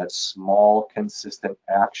doing that small, consistent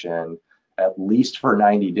action at least for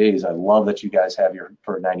 90 days. I love that you guys have your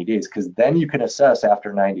for 90 days, because then you can assess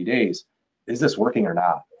after 90 days, is this working or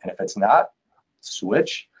not? And if it's not,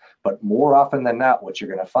 switch. But more often than not, what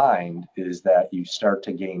you're going to find is that you start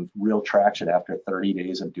to gain real traction after 30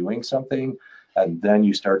 days of doing something. And then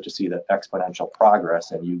you start to see the exponential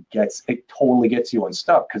progress, and it totally gets you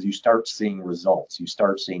unstuck, because you start seeing results, you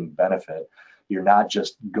start seeing benefit. You're not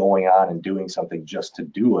just going on and doing something just to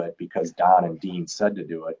do it because Don and Dean said to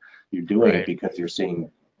do it. You're doing it because you're seeing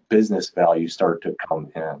business value start to come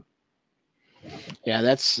in. Yeah,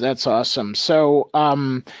 that's awesome. So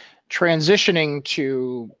transitioning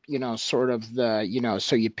to, sort of the,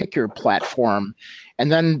 so you pick your platform, and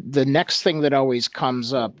then the next thing that always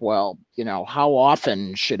comes up, well, how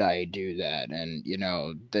often should I do that? And,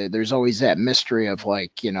 there's always that mystery of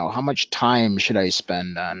like, how much time should I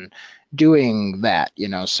spend on doing that?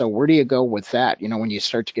 So where do you go with that, when you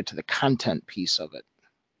start to get to the content piece of it?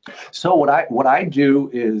 So what I do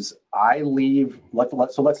is I leave.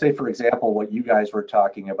 So let's say, for example, what you guys were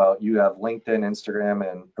talking about. You have LinkedIn,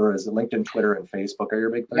 Instagram, or is it LinkedIn, Twitter, and Facebook are your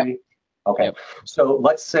big three? Yep. Okay. Yep. So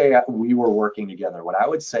let's say we were working together. What I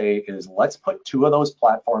would say is, let's put 2 of those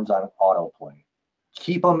platforms on autoplay.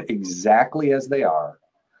 Keep them exactly as they are,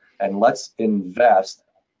 and let's invest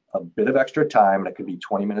a bit of extra time, and it could be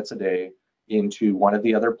 20 minutes a day, into one of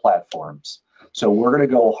the other platforms. So we're going to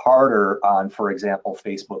go harder on, for example,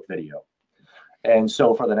 Facebook video. And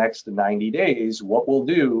so for the next 90 days, what we'll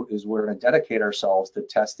do is we're going to dedicate ourselves to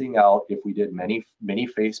testing out, if we did many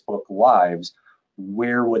Facebook lives,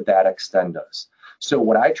 where would that extend us? So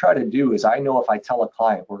what I try to do is, I know if I tell a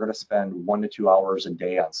client we're going to spend 1 to 2 hours a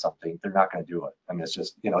day on something, they're not going to do it. I mean, it's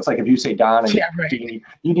just, it's like if you say, Don and Dean,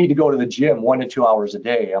 you need to go to the gym 1 to 2 hours a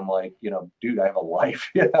day. I'm like, dude, I have a life,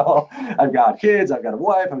 I've got kids, I've got a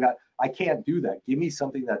wife, I can't do that. Give me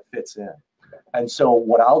something that fits in. And so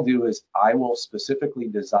what I'll do is I will specifically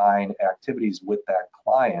design activities with that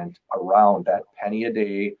client around that penny a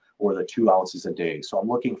day or the 2 ounces a day. So I'm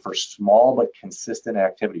looking for small but consistent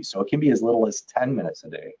activities. So it can be as little as 10 minutes a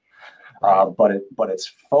day, but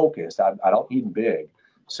it's focused. I don't need big.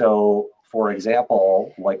 So for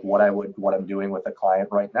example, like what I'm doing with a client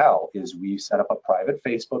right now is we set up a private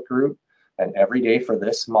Facebook group. And every day for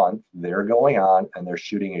this month, they're going on and they're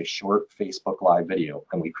shooting a short Facebook Live video.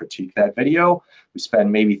 And we critique that video. We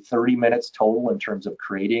spend maybe 30 minutes total in terms of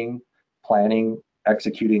creating, planning,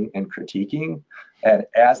 executing, and critiquing. And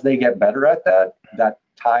as they get better at that, that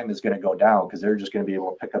time is going to go down, because they're just going to be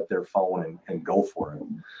able to pick up their phone and go for it.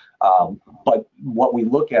 But what we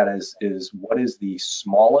look at is what is the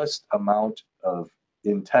smallest amount of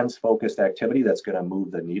intense focused activity that's going to move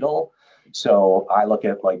the needle. So I look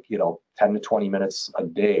at 10 to 20 minutes a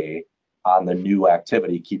day on the new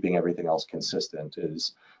activity. Keeping everything else consistent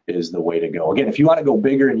is the way to go. Again, if you want to go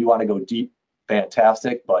bigger and you want to go deep,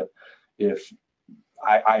 fantastic. But if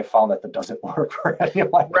I found that doesn't work for any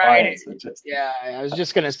of my clients. Yeah, I was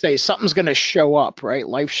just going to say, something's going to show up, right?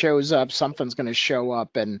 Life shows up, something's going to show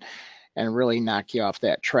up and really knock you off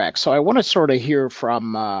that track. So I want to sort of hear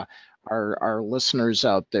from our listeners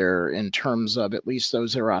out there, in terms of at least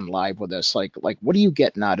those that are on live with us, like what are you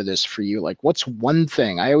getting out of this for you? Like, what's one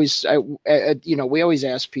thing? We always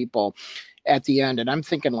ask people at the end, and I'm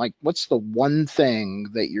thinking, like, what's the one thing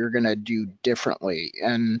that you're going to do differently?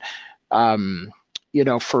 And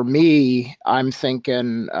for me, I'm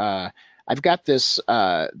thinking I've got this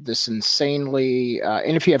insanely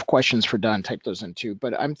and if you have questions for Don, type those in too,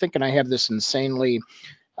 but I'm thinking I have this insanely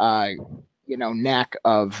knack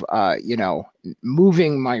of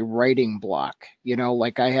moving my writing block.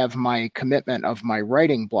 Like, I have my commitment of my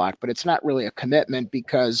writing block, but it's not really a commitment,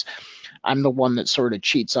 because I'm the one that sort of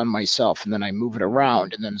cheats on myself, and then I move it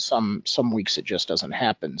around, and then some weeks it just doesn't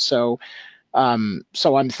happen. So I'm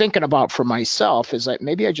thinking about, for myself, is that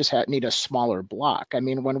maybe I just need a smaller block. I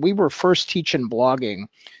mean, when we were first teaching blogging,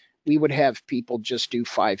 we would have people just do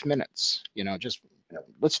 5 minutes,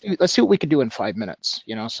 let's see what we can do in 5 minutes,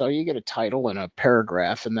 so you get a title and a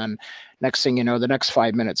paragraph, and then next thing you know, the next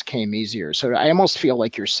 5 minutes came easier. So I almost feel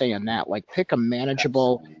like you're saying that, like, pick a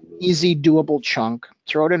manageable easy, doable chunk.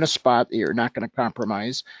 Throw it in a spot that you're not going to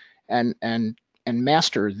compromise, and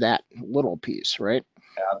master that little piece, right?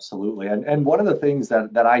 Absolutely. And one of the things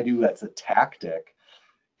that I do that's a tactic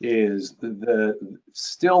is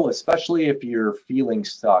still, especially if you're feeling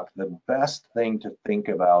stuck, the best thing to think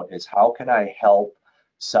about is how can I help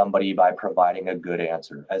somebody by providing a good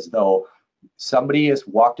answer, as though somebody has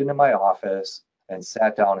walked into my office and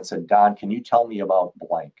sat down and said, Don, can you tell me about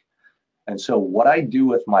blank? And so what I do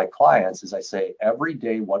with my clients is I say every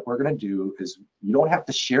day what we're going to do is you don't have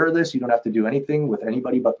to share this. You don't have to do anything with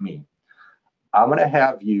anybody but me. I'm going to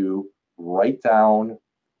have you write down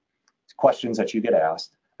questions that you get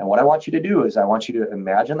asked. And what I want you to do is I want you to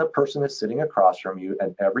imagine the person that's sitting across from you.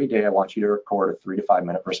 And every day I want you to record a 3 to 5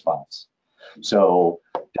 minute response. So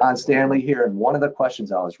Don Stanley here, and one of the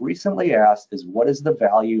questions I was recently asked is, what is the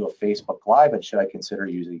value of Facebook Live, and should I consider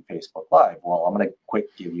using Facebook Live? Well, I'm going to quick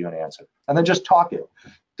give you an answer, and then just talk it.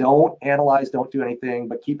 Don't analyze, don't do anything,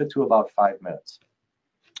 but keep it to about 5 minutes.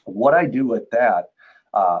 What I do with that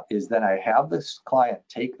is then I have this client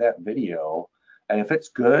take that video, and if it's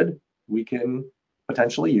good, we can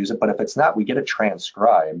potentially use it, but if it's not, we get it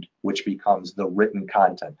transcribed, which becomes the written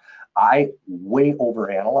content. I way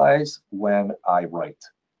overanalyze when I write.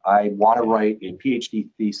 I want to write a PhD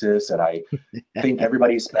thesis, and I think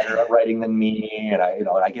everybody's better at writing than me, and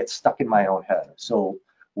I get stuck in my own head. So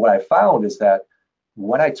what I found is that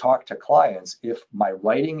when I talk to clients, if my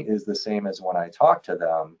writing is the same as when I talk to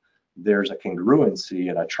them, there's a congruency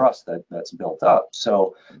and a trust that's built up.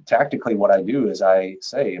 So tactically, what I do is I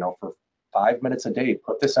say, for 5 minutes a day,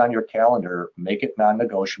 put this on your calendar, make it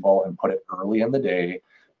non-negotiable, and put it early in the day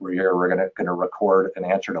where we're gonna record an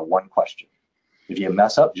answer to one question. If you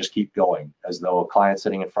mess up, just keep going, as though a client's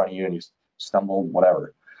sitting in front of you and you stumbled,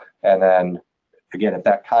 whatever. And then again, if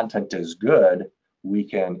that content is good, we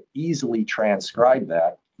can easily transcribe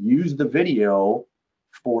that, use the video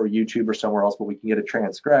for YouTube or somewhere else, but we can get it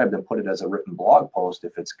transcribed and put it as a written blog post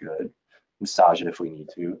if it's good, massage it if we need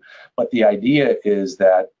to. But the idea is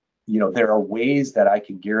that, there are ways that I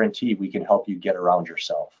can guarantee we can help you get around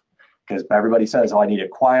yourself. Because everybody says, I need it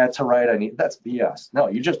quiet to write. That's BS. No,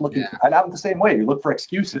 you're just looking, and I'm the same way. You look for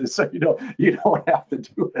excuses, so you don't have to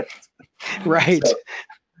do it. Right.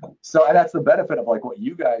 So and that's the benefit of like what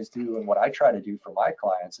you guys do and what I try to do for my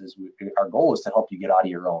clients is our goal is to help you get out of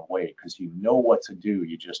your own way, because you know what to do.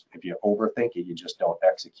 If you overthink it, you just don't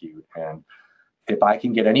execute. And if I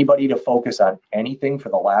can get anybody to focus on anything for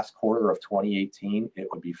the last quarter of 2018, it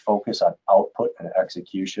would be focus on output and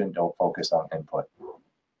execution. Don't focus on input.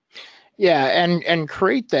 Yeah, and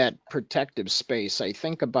create that protective space. I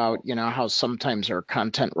think about, how sometimes our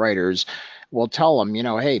content writers will tell them,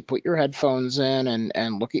 hey, put your headphones in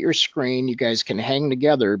and look at your screen. You guys can hang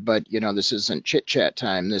together, but, this isn't chit chat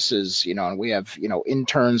time. This is, and we have,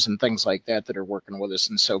 interns and things like that are working with us.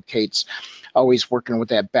 And so Kate's always working with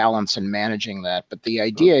that balance and managing that. But the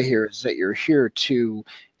idea here is that you're here to,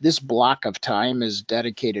 this block of time is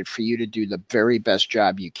dedicated for you to do the very best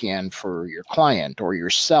job you can for your client or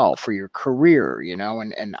yourself or your career,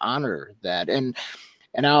 and honor that. And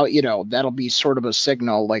I'll, that'll be sort of a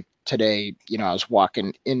signal. Like today, I was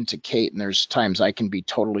walking into Kate, and there's times I can be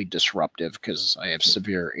totally disruptive because I have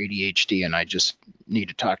severe ADHD and I just need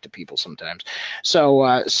to talk to people sometimes. So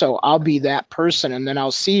I'll be that person, and then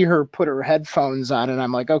I'll see her put her headphones on, and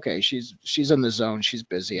I'm like, okay, she's in the zone. She's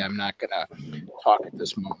busy. I'm not gonna talk at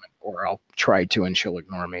this moment, or I'll try to, and she'll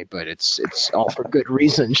ignore me. But it's all for good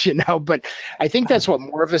reasons, But I think that's what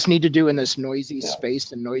more of us need to do in this noisy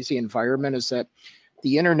space and noisy environment, is that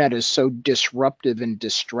the internet is so disruptive and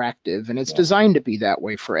distractive, and it's designed to be that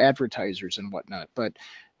way for advertisers and whatnot. But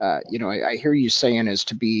I hear you saying is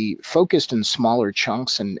to be focused in smaller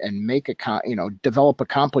chunks and make develop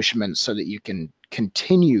accomplishments so that you can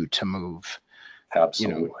continue to move.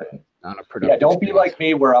 Absolutely. On a productive don't be space. like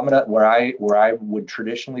me where I would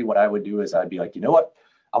traditionally, what I would do is I'd be like, you know what?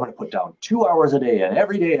 I'm going to put down 2 hours a day, and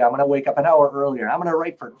every day I'm going to wake up an hour earlier. I'm going to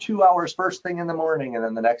write for 2 hours first thing in the morning, and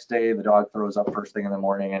then the next day the dog throws up first thing in the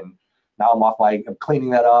morning, and now I'm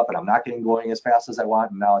cleaning that up, and I'm not getting going as fast as I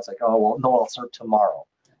want, and now it's like, oh well, no, I'll start tomorrow,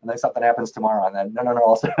 and then something happens tomorrow, and then no,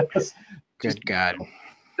 I'll start. Good God.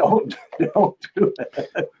 Don't do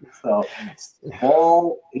it. So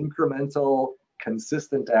small, incremental,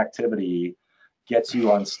 consistent activity gets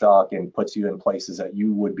you unstuck and puts you in places that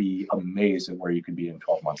you would be amazed at where you could be in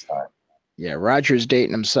 12 months time. Yeah, Roger's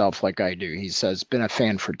dating himself like I do. He says, been a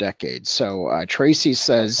fan for decades. So Tracy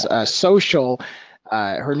says social,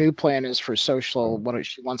 her new plan is for social, what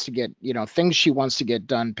she wants to get, things she wants to get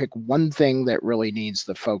done. Pick one thing that really needs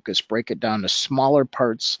the focus, break it down to smaller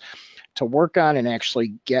parts, to work on and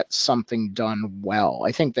actually get something done well.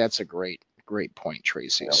 I think that's a great point,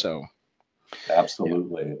 Tracy. Yep. So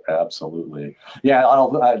absolutely, absolutely. Yeah,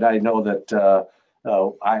 I know that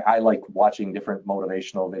I like watching different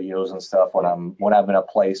motivational videos and stuff when I'm in a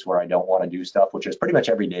place where I don't want to do stuff, which is pretty much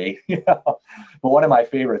every day. But one of my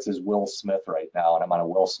favorites is Will Smith right now, and I'm on a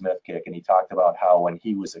Will Smith kick. And he talked about how when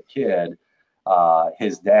he was a kid,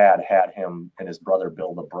 his dad had him and his brother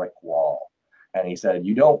build a brick wall, and he said,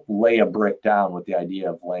 "You don't lay a brick down with the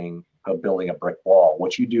idea of building a brick wall.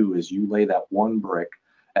 What you do is you lay that one brick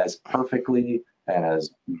as perfectly and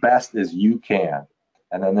as best as you can.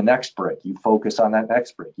 And then the next brick, you focus on that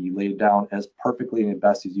next brick. You lay it down as perfectly and as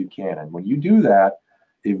best as you can. And when you do that,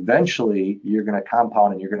 eventually you're going to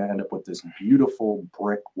compound and you're going to end up with this beautiful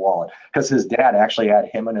brick wall." Because his dad actually had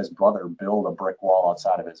him and his brother build a brick wall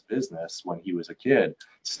outside of his business when he was a kid,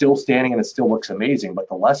 still standing, and it still looks amazing. But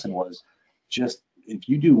the lesson was just, if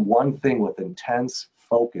you do one thing with intense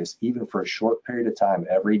focus, even for a short period of time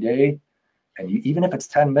every day, and even if it's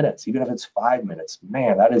 10 minutes, even if it's 5 minutes,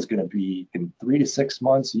 man, that is going to be, in 3 to 6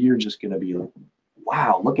 months, you're just going to be,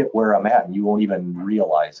 wow, look at where I'm at, and you won't even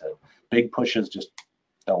realize it. Big pushes just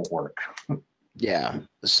don't work. yeah.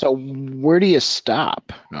 So where do you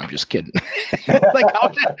stop? No, I'm just kidding. Like,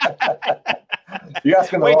 You're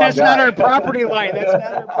asking the wait, wrong that's guy. not our property line. That's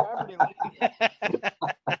not our property line.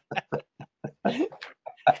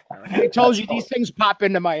 I told you these things pop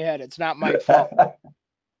into my head. It's not my fault.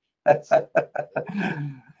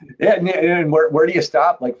 Yeah, and where do you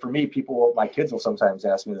stop? Like for me, my kids will sometimes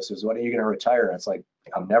ask me this: "Is when are you going to retire?" And it's like,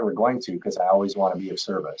 I'm never going to, because I always want to be of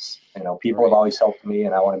service. People have always helped me,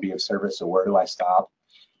 and I want to be of service. So where do I stop?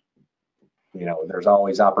 There's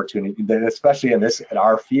always opportunity, especially in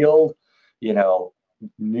our field.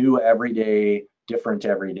 New every day, different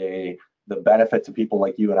every day. The benefit to people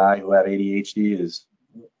like you and I who have ADHD is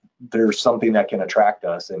there's something that can attract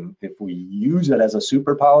us, and if we use it as a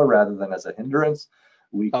superpower rather than as a hindrance,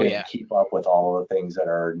 we can keep up with all of the things that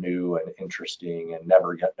are new and interesting and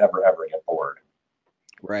never ever get bored.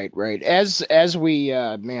 Right. As we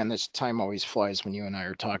man, this time always flies when you and I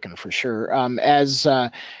are talking, for sure. As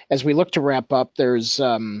we look to wrap up, there's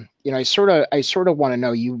I sort of want to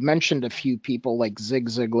know, you mentioned a few people like Zig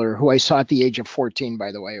Ziglar, who I saw at the age of 14,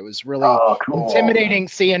 by the way. It was really cool. intimidating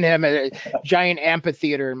seeing him at a giant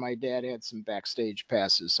amphitheater, and my dad had some backstage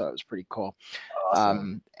passes, so it was pretty cool.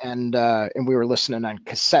 Awesome. And we were listening on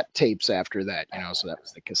cassette tapes after that, so that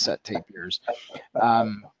was the cassette tape years.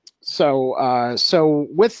 So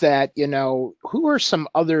with that, who are some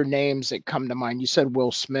other names that come to mind? You said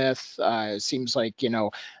Will Smith. It seems like,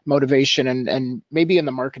 motivation and maybe in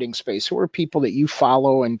the marketing space. Who are people that you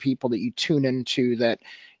follow and people that you tune into that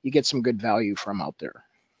you get some good value from out there?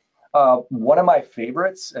 One of my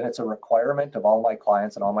favorites, and it's a requirement of all my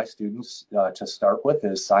clients and all my students to start with,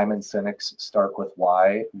 is Simon Sinek's Start With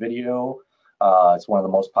Why video. It's one of the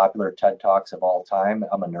most popular TED Talks of all time.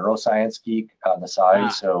 I'm a neuroscience geek on the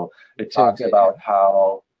side, so it talks about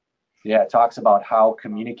how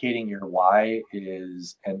communicating your why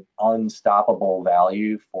is an unstoppable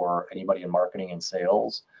value for anybody in marketing and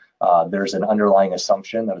sales. There's an underlying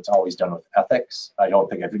assumption that it's always done with ethics. I don't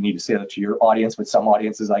think I need to say that to your audience, but some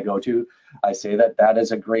audiences I go to, I say that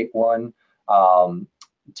is a great one.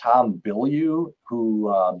 Tom Bilyeu, who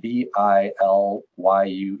Bilyue,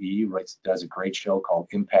 does a great show called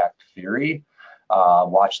Impact Theory.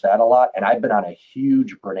 Watch that a lot. And I've been on a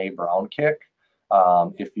huge Brene Brown kick.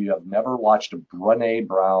 If you have never watched Brene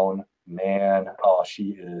Brown, man,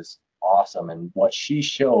 she is awesome. And what she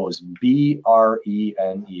shows, Brene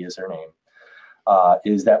is her name,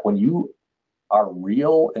 is that when you are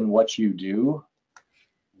real in what you do,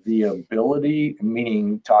 the ability,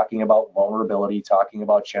 meaning talking about vulnerability, talking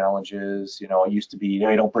about challenges, it used to be,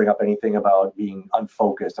 don't bring up anything about being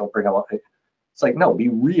unfocused, don't bring up, it's like, no, be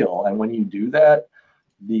real. And when you do that,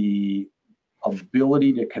 the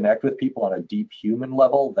ability to connect with people on a deep human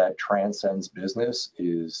level that transcends business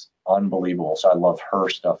is unbelievable. So I love her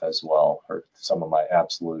stuff as well, some of my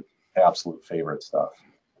absolute favorite stuff.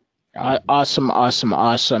 Awesome.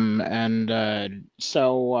 And and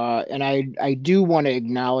I do want to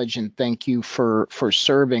acknowledge and thank you for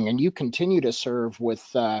serving, and you continue to serve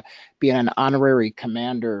with being an honorary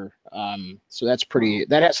commander. So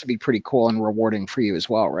that has to be pretty cool and rewarding for you as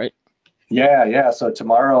well, right? Yeah. So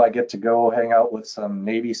tomorrow I get to go hang out with some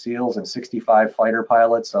Navy SEALs and 65 fighter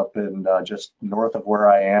pilots up in just north of where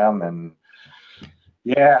I am, and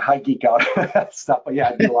yeah, I geek out stuff. But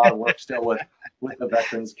yeah, I do a lot of work still with the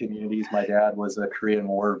veterans communities. My dad was a Korean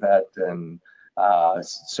War vet, and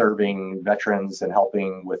serving veterans and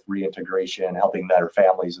helping with reintegration, helping their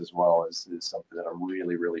families as well is something that I'm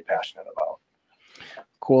really, really passionate about.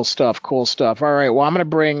 Cool stuff. Cool stuff. All right. Well, I'm going to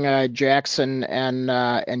bring Jackson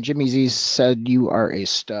and Jimmy Z said you are a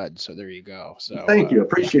stud. So there you go. So thank you.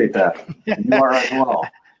 Appreciate that. You are as well.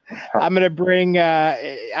 I'm going to bring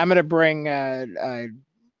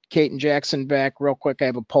Kate and Jackson back real quick. I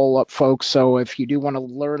have a poll up, folks. So if you do want to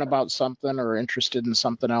learn about something or interested in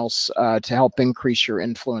something else to help increase your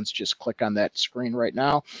influence, just click on that screen right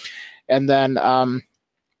now. And then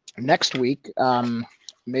next week,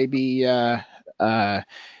 maybe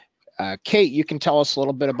Kate, you can tell us a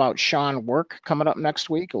little bit about Sean Work coming up next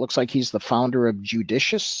week. It looks like he's the founder of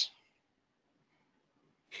Judicious.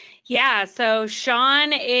 Yeah, so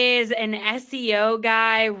Sean is an SEO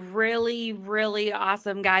guy, really, really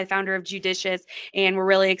awesome guy, founder of Judicious, and we're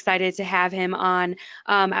really excited to have him on.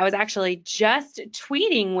 I was actually just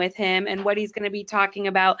tweeting with him and what he's going to be talking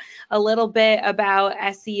about, a little bit about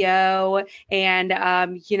SEO,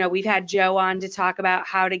 and we've had Joe on to talk about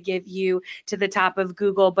how to give you to the top of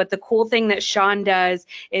Google. But the cool thing that Sean does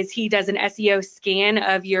is he does an SEO scan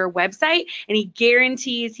of your website, and he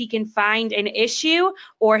guarantees he can find an issue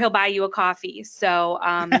or he'll buy you a coffee. So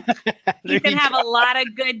he's going to have a lot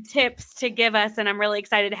of good tips to give us, and I'm really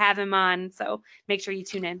excited to have him on. So make sure you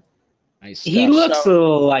tune in. Nice He looks a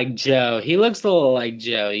little like Joe. You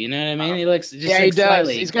know what I mean? He looks just he does.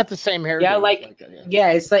 Slightly. He's got the same hair.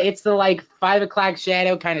 Yeah, it's the like 5 o'clock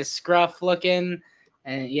shadow kind of scruff looking,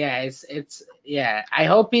 and it's I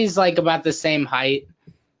hope he's like about the same height.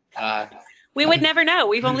 We would never know.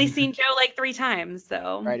 We've only seen Joe like 3 times,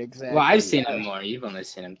 so. Right, exactly. Well, I've seen him more. You've only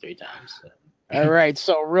seen him 3 times. So. All right.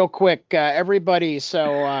 So real quick, everybody.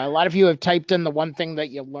 So a lot of you have typed in the one thing that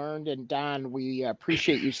you learned, and Don, we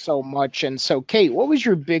appreciate you so much. And so, Kate, what was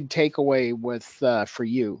your big takeaway with for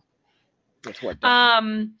you? With what?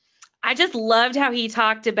 Don? I just loved how he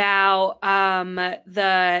talked about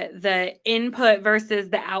the input versus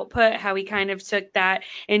the output, how he kind of took that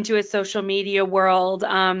into a social media world.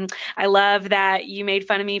 I love that you made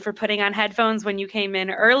fun of me for putting on headphones when you came in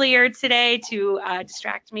earlier today to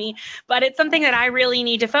distract me, but it's something that I really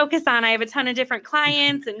need to focus on. I have a ton of different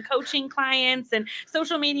clients and coaching clients and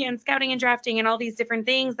social media and scouting and drafting and all these different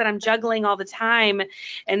things that I'm juggling all the time.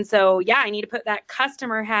 And so, yeah, I need to put that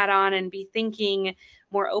customer hat on and be thinking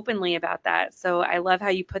more openly about that. So I love how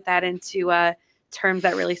you put that into terms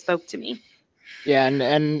that really spoke to me. Yeah,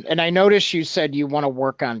 and I noticed you said you want to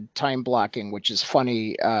work on time blocking, which is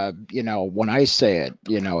funny. When I say it,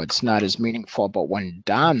 it's not as meaningful, but when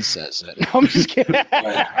Don says it, no, I'm just kidding.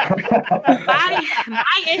 My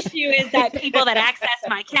issue is that people that access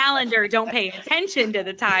my calendar don't pay attention to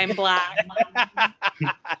the time block.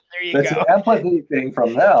 There you That's go. an empathy thing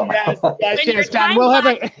from them. Yes, Don. We'll have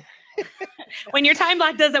a. When your time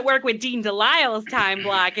block doesn't work with Dean Delisle's time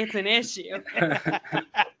block, it's an issue.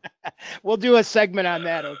 We'll do a segment on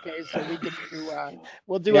that, okay? So we can do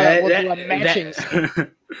we'll do a matching.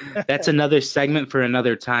 That's another segment for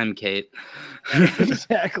another time, Kate.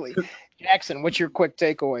 Exactly. Jackson, what's your quick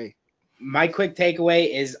takeaway? My quick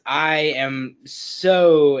takeaway is I am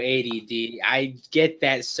so ADD. I get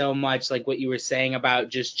that so much, like what you were saying about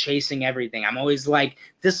just chasing everything. I'm always like,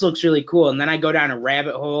 this looks really cool. And then I go down a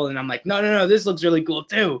rabbit hole and I'm like, no, this looks really cool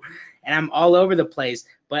too. And I'm all over the place.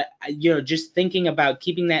 But, just thinking about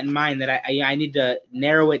keeping that in mind, that I need to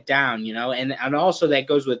narrow it down, and also that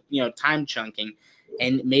goes with, time chunking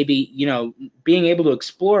and maybe, being able to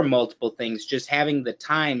explore multiple things, just having the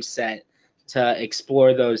time set to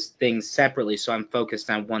explore those things separately, so I'm focused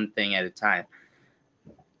on one thing at a time.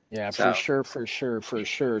 Yeah, for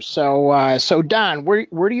sure. So Don,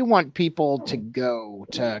 where do you want people to go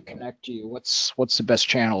to connect you? What's the best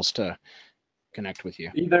channels to connect with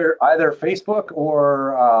you? Either Facebook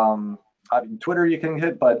or Twitter you can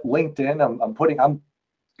hit, but LinkedIn. I'm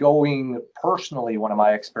going personally. One of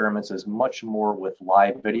my experiments is much more with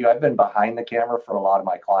live video. I've been behind the camera for a lot of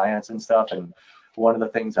my clients and stuff, and one of the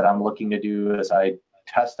things that I'm looking to do is I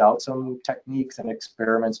test out some techniques and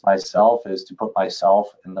experiments myself, is to put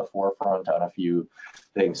myself in the forefront on a few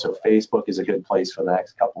things. So Facebook is a good place for the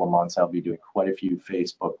next couple of months. I'll be doing quite a few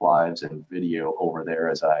Facebook Lives and video over there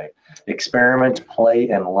as I experiment, play,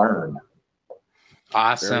 and learn.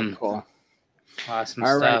 Awesome. Very cool. Awesome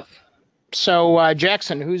All stuff. Right. So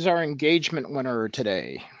Jackson, who's our engagement winner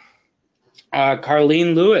today?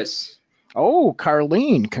 Carlene Lewis. Oh,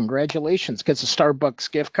 Carlene, congratulations. Gets a Starbucks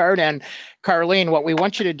gift card. And Carlene, what we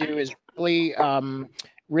want you to do is really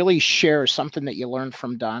really share something that you learned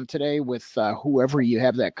from Don today with whoever you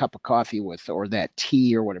have that cup of coffee with, or that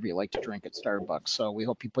tea, or whatever you like to drink at Starbucks. So we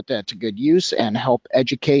hope you put that to good use and help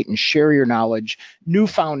educate and share your knowledge,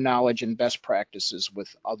 newfound knowledge and best practices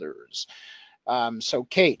with others. So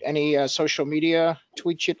Kate, any social media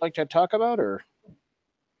tweets you'd like to talk about, or?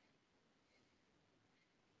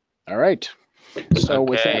 All right. So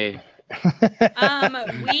with that.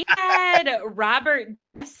 We had Robert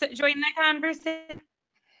join the conversation.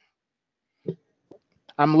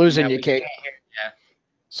 I'm losing you, we Kate. can't hear ya.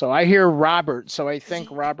 So I hear Robert. So I think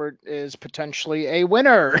Robert is potentially a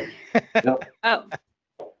winner. Oh,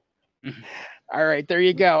 All right, there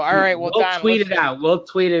you go. All right, well, We'll Don, tweet it out. We'll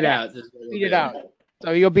tweet it out. tweet it out.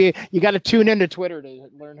 So you got to tune into Twitter to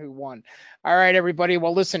learn who won. All right, everybody.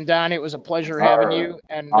 Well, listen, Don, it was a pleasure having you,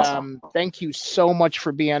 and Awesome. thank you so much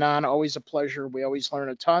for being on. Always a pleasure. We always learn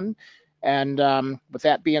a ton. And with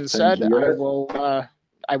that being said,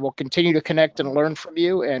 I will continue to connect and learn from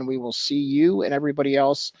you, and we will see you and everybody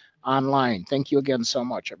else online. Thank you again so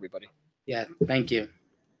much, everybody. Yeah, thank you.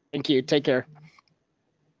 Thank you. Take care.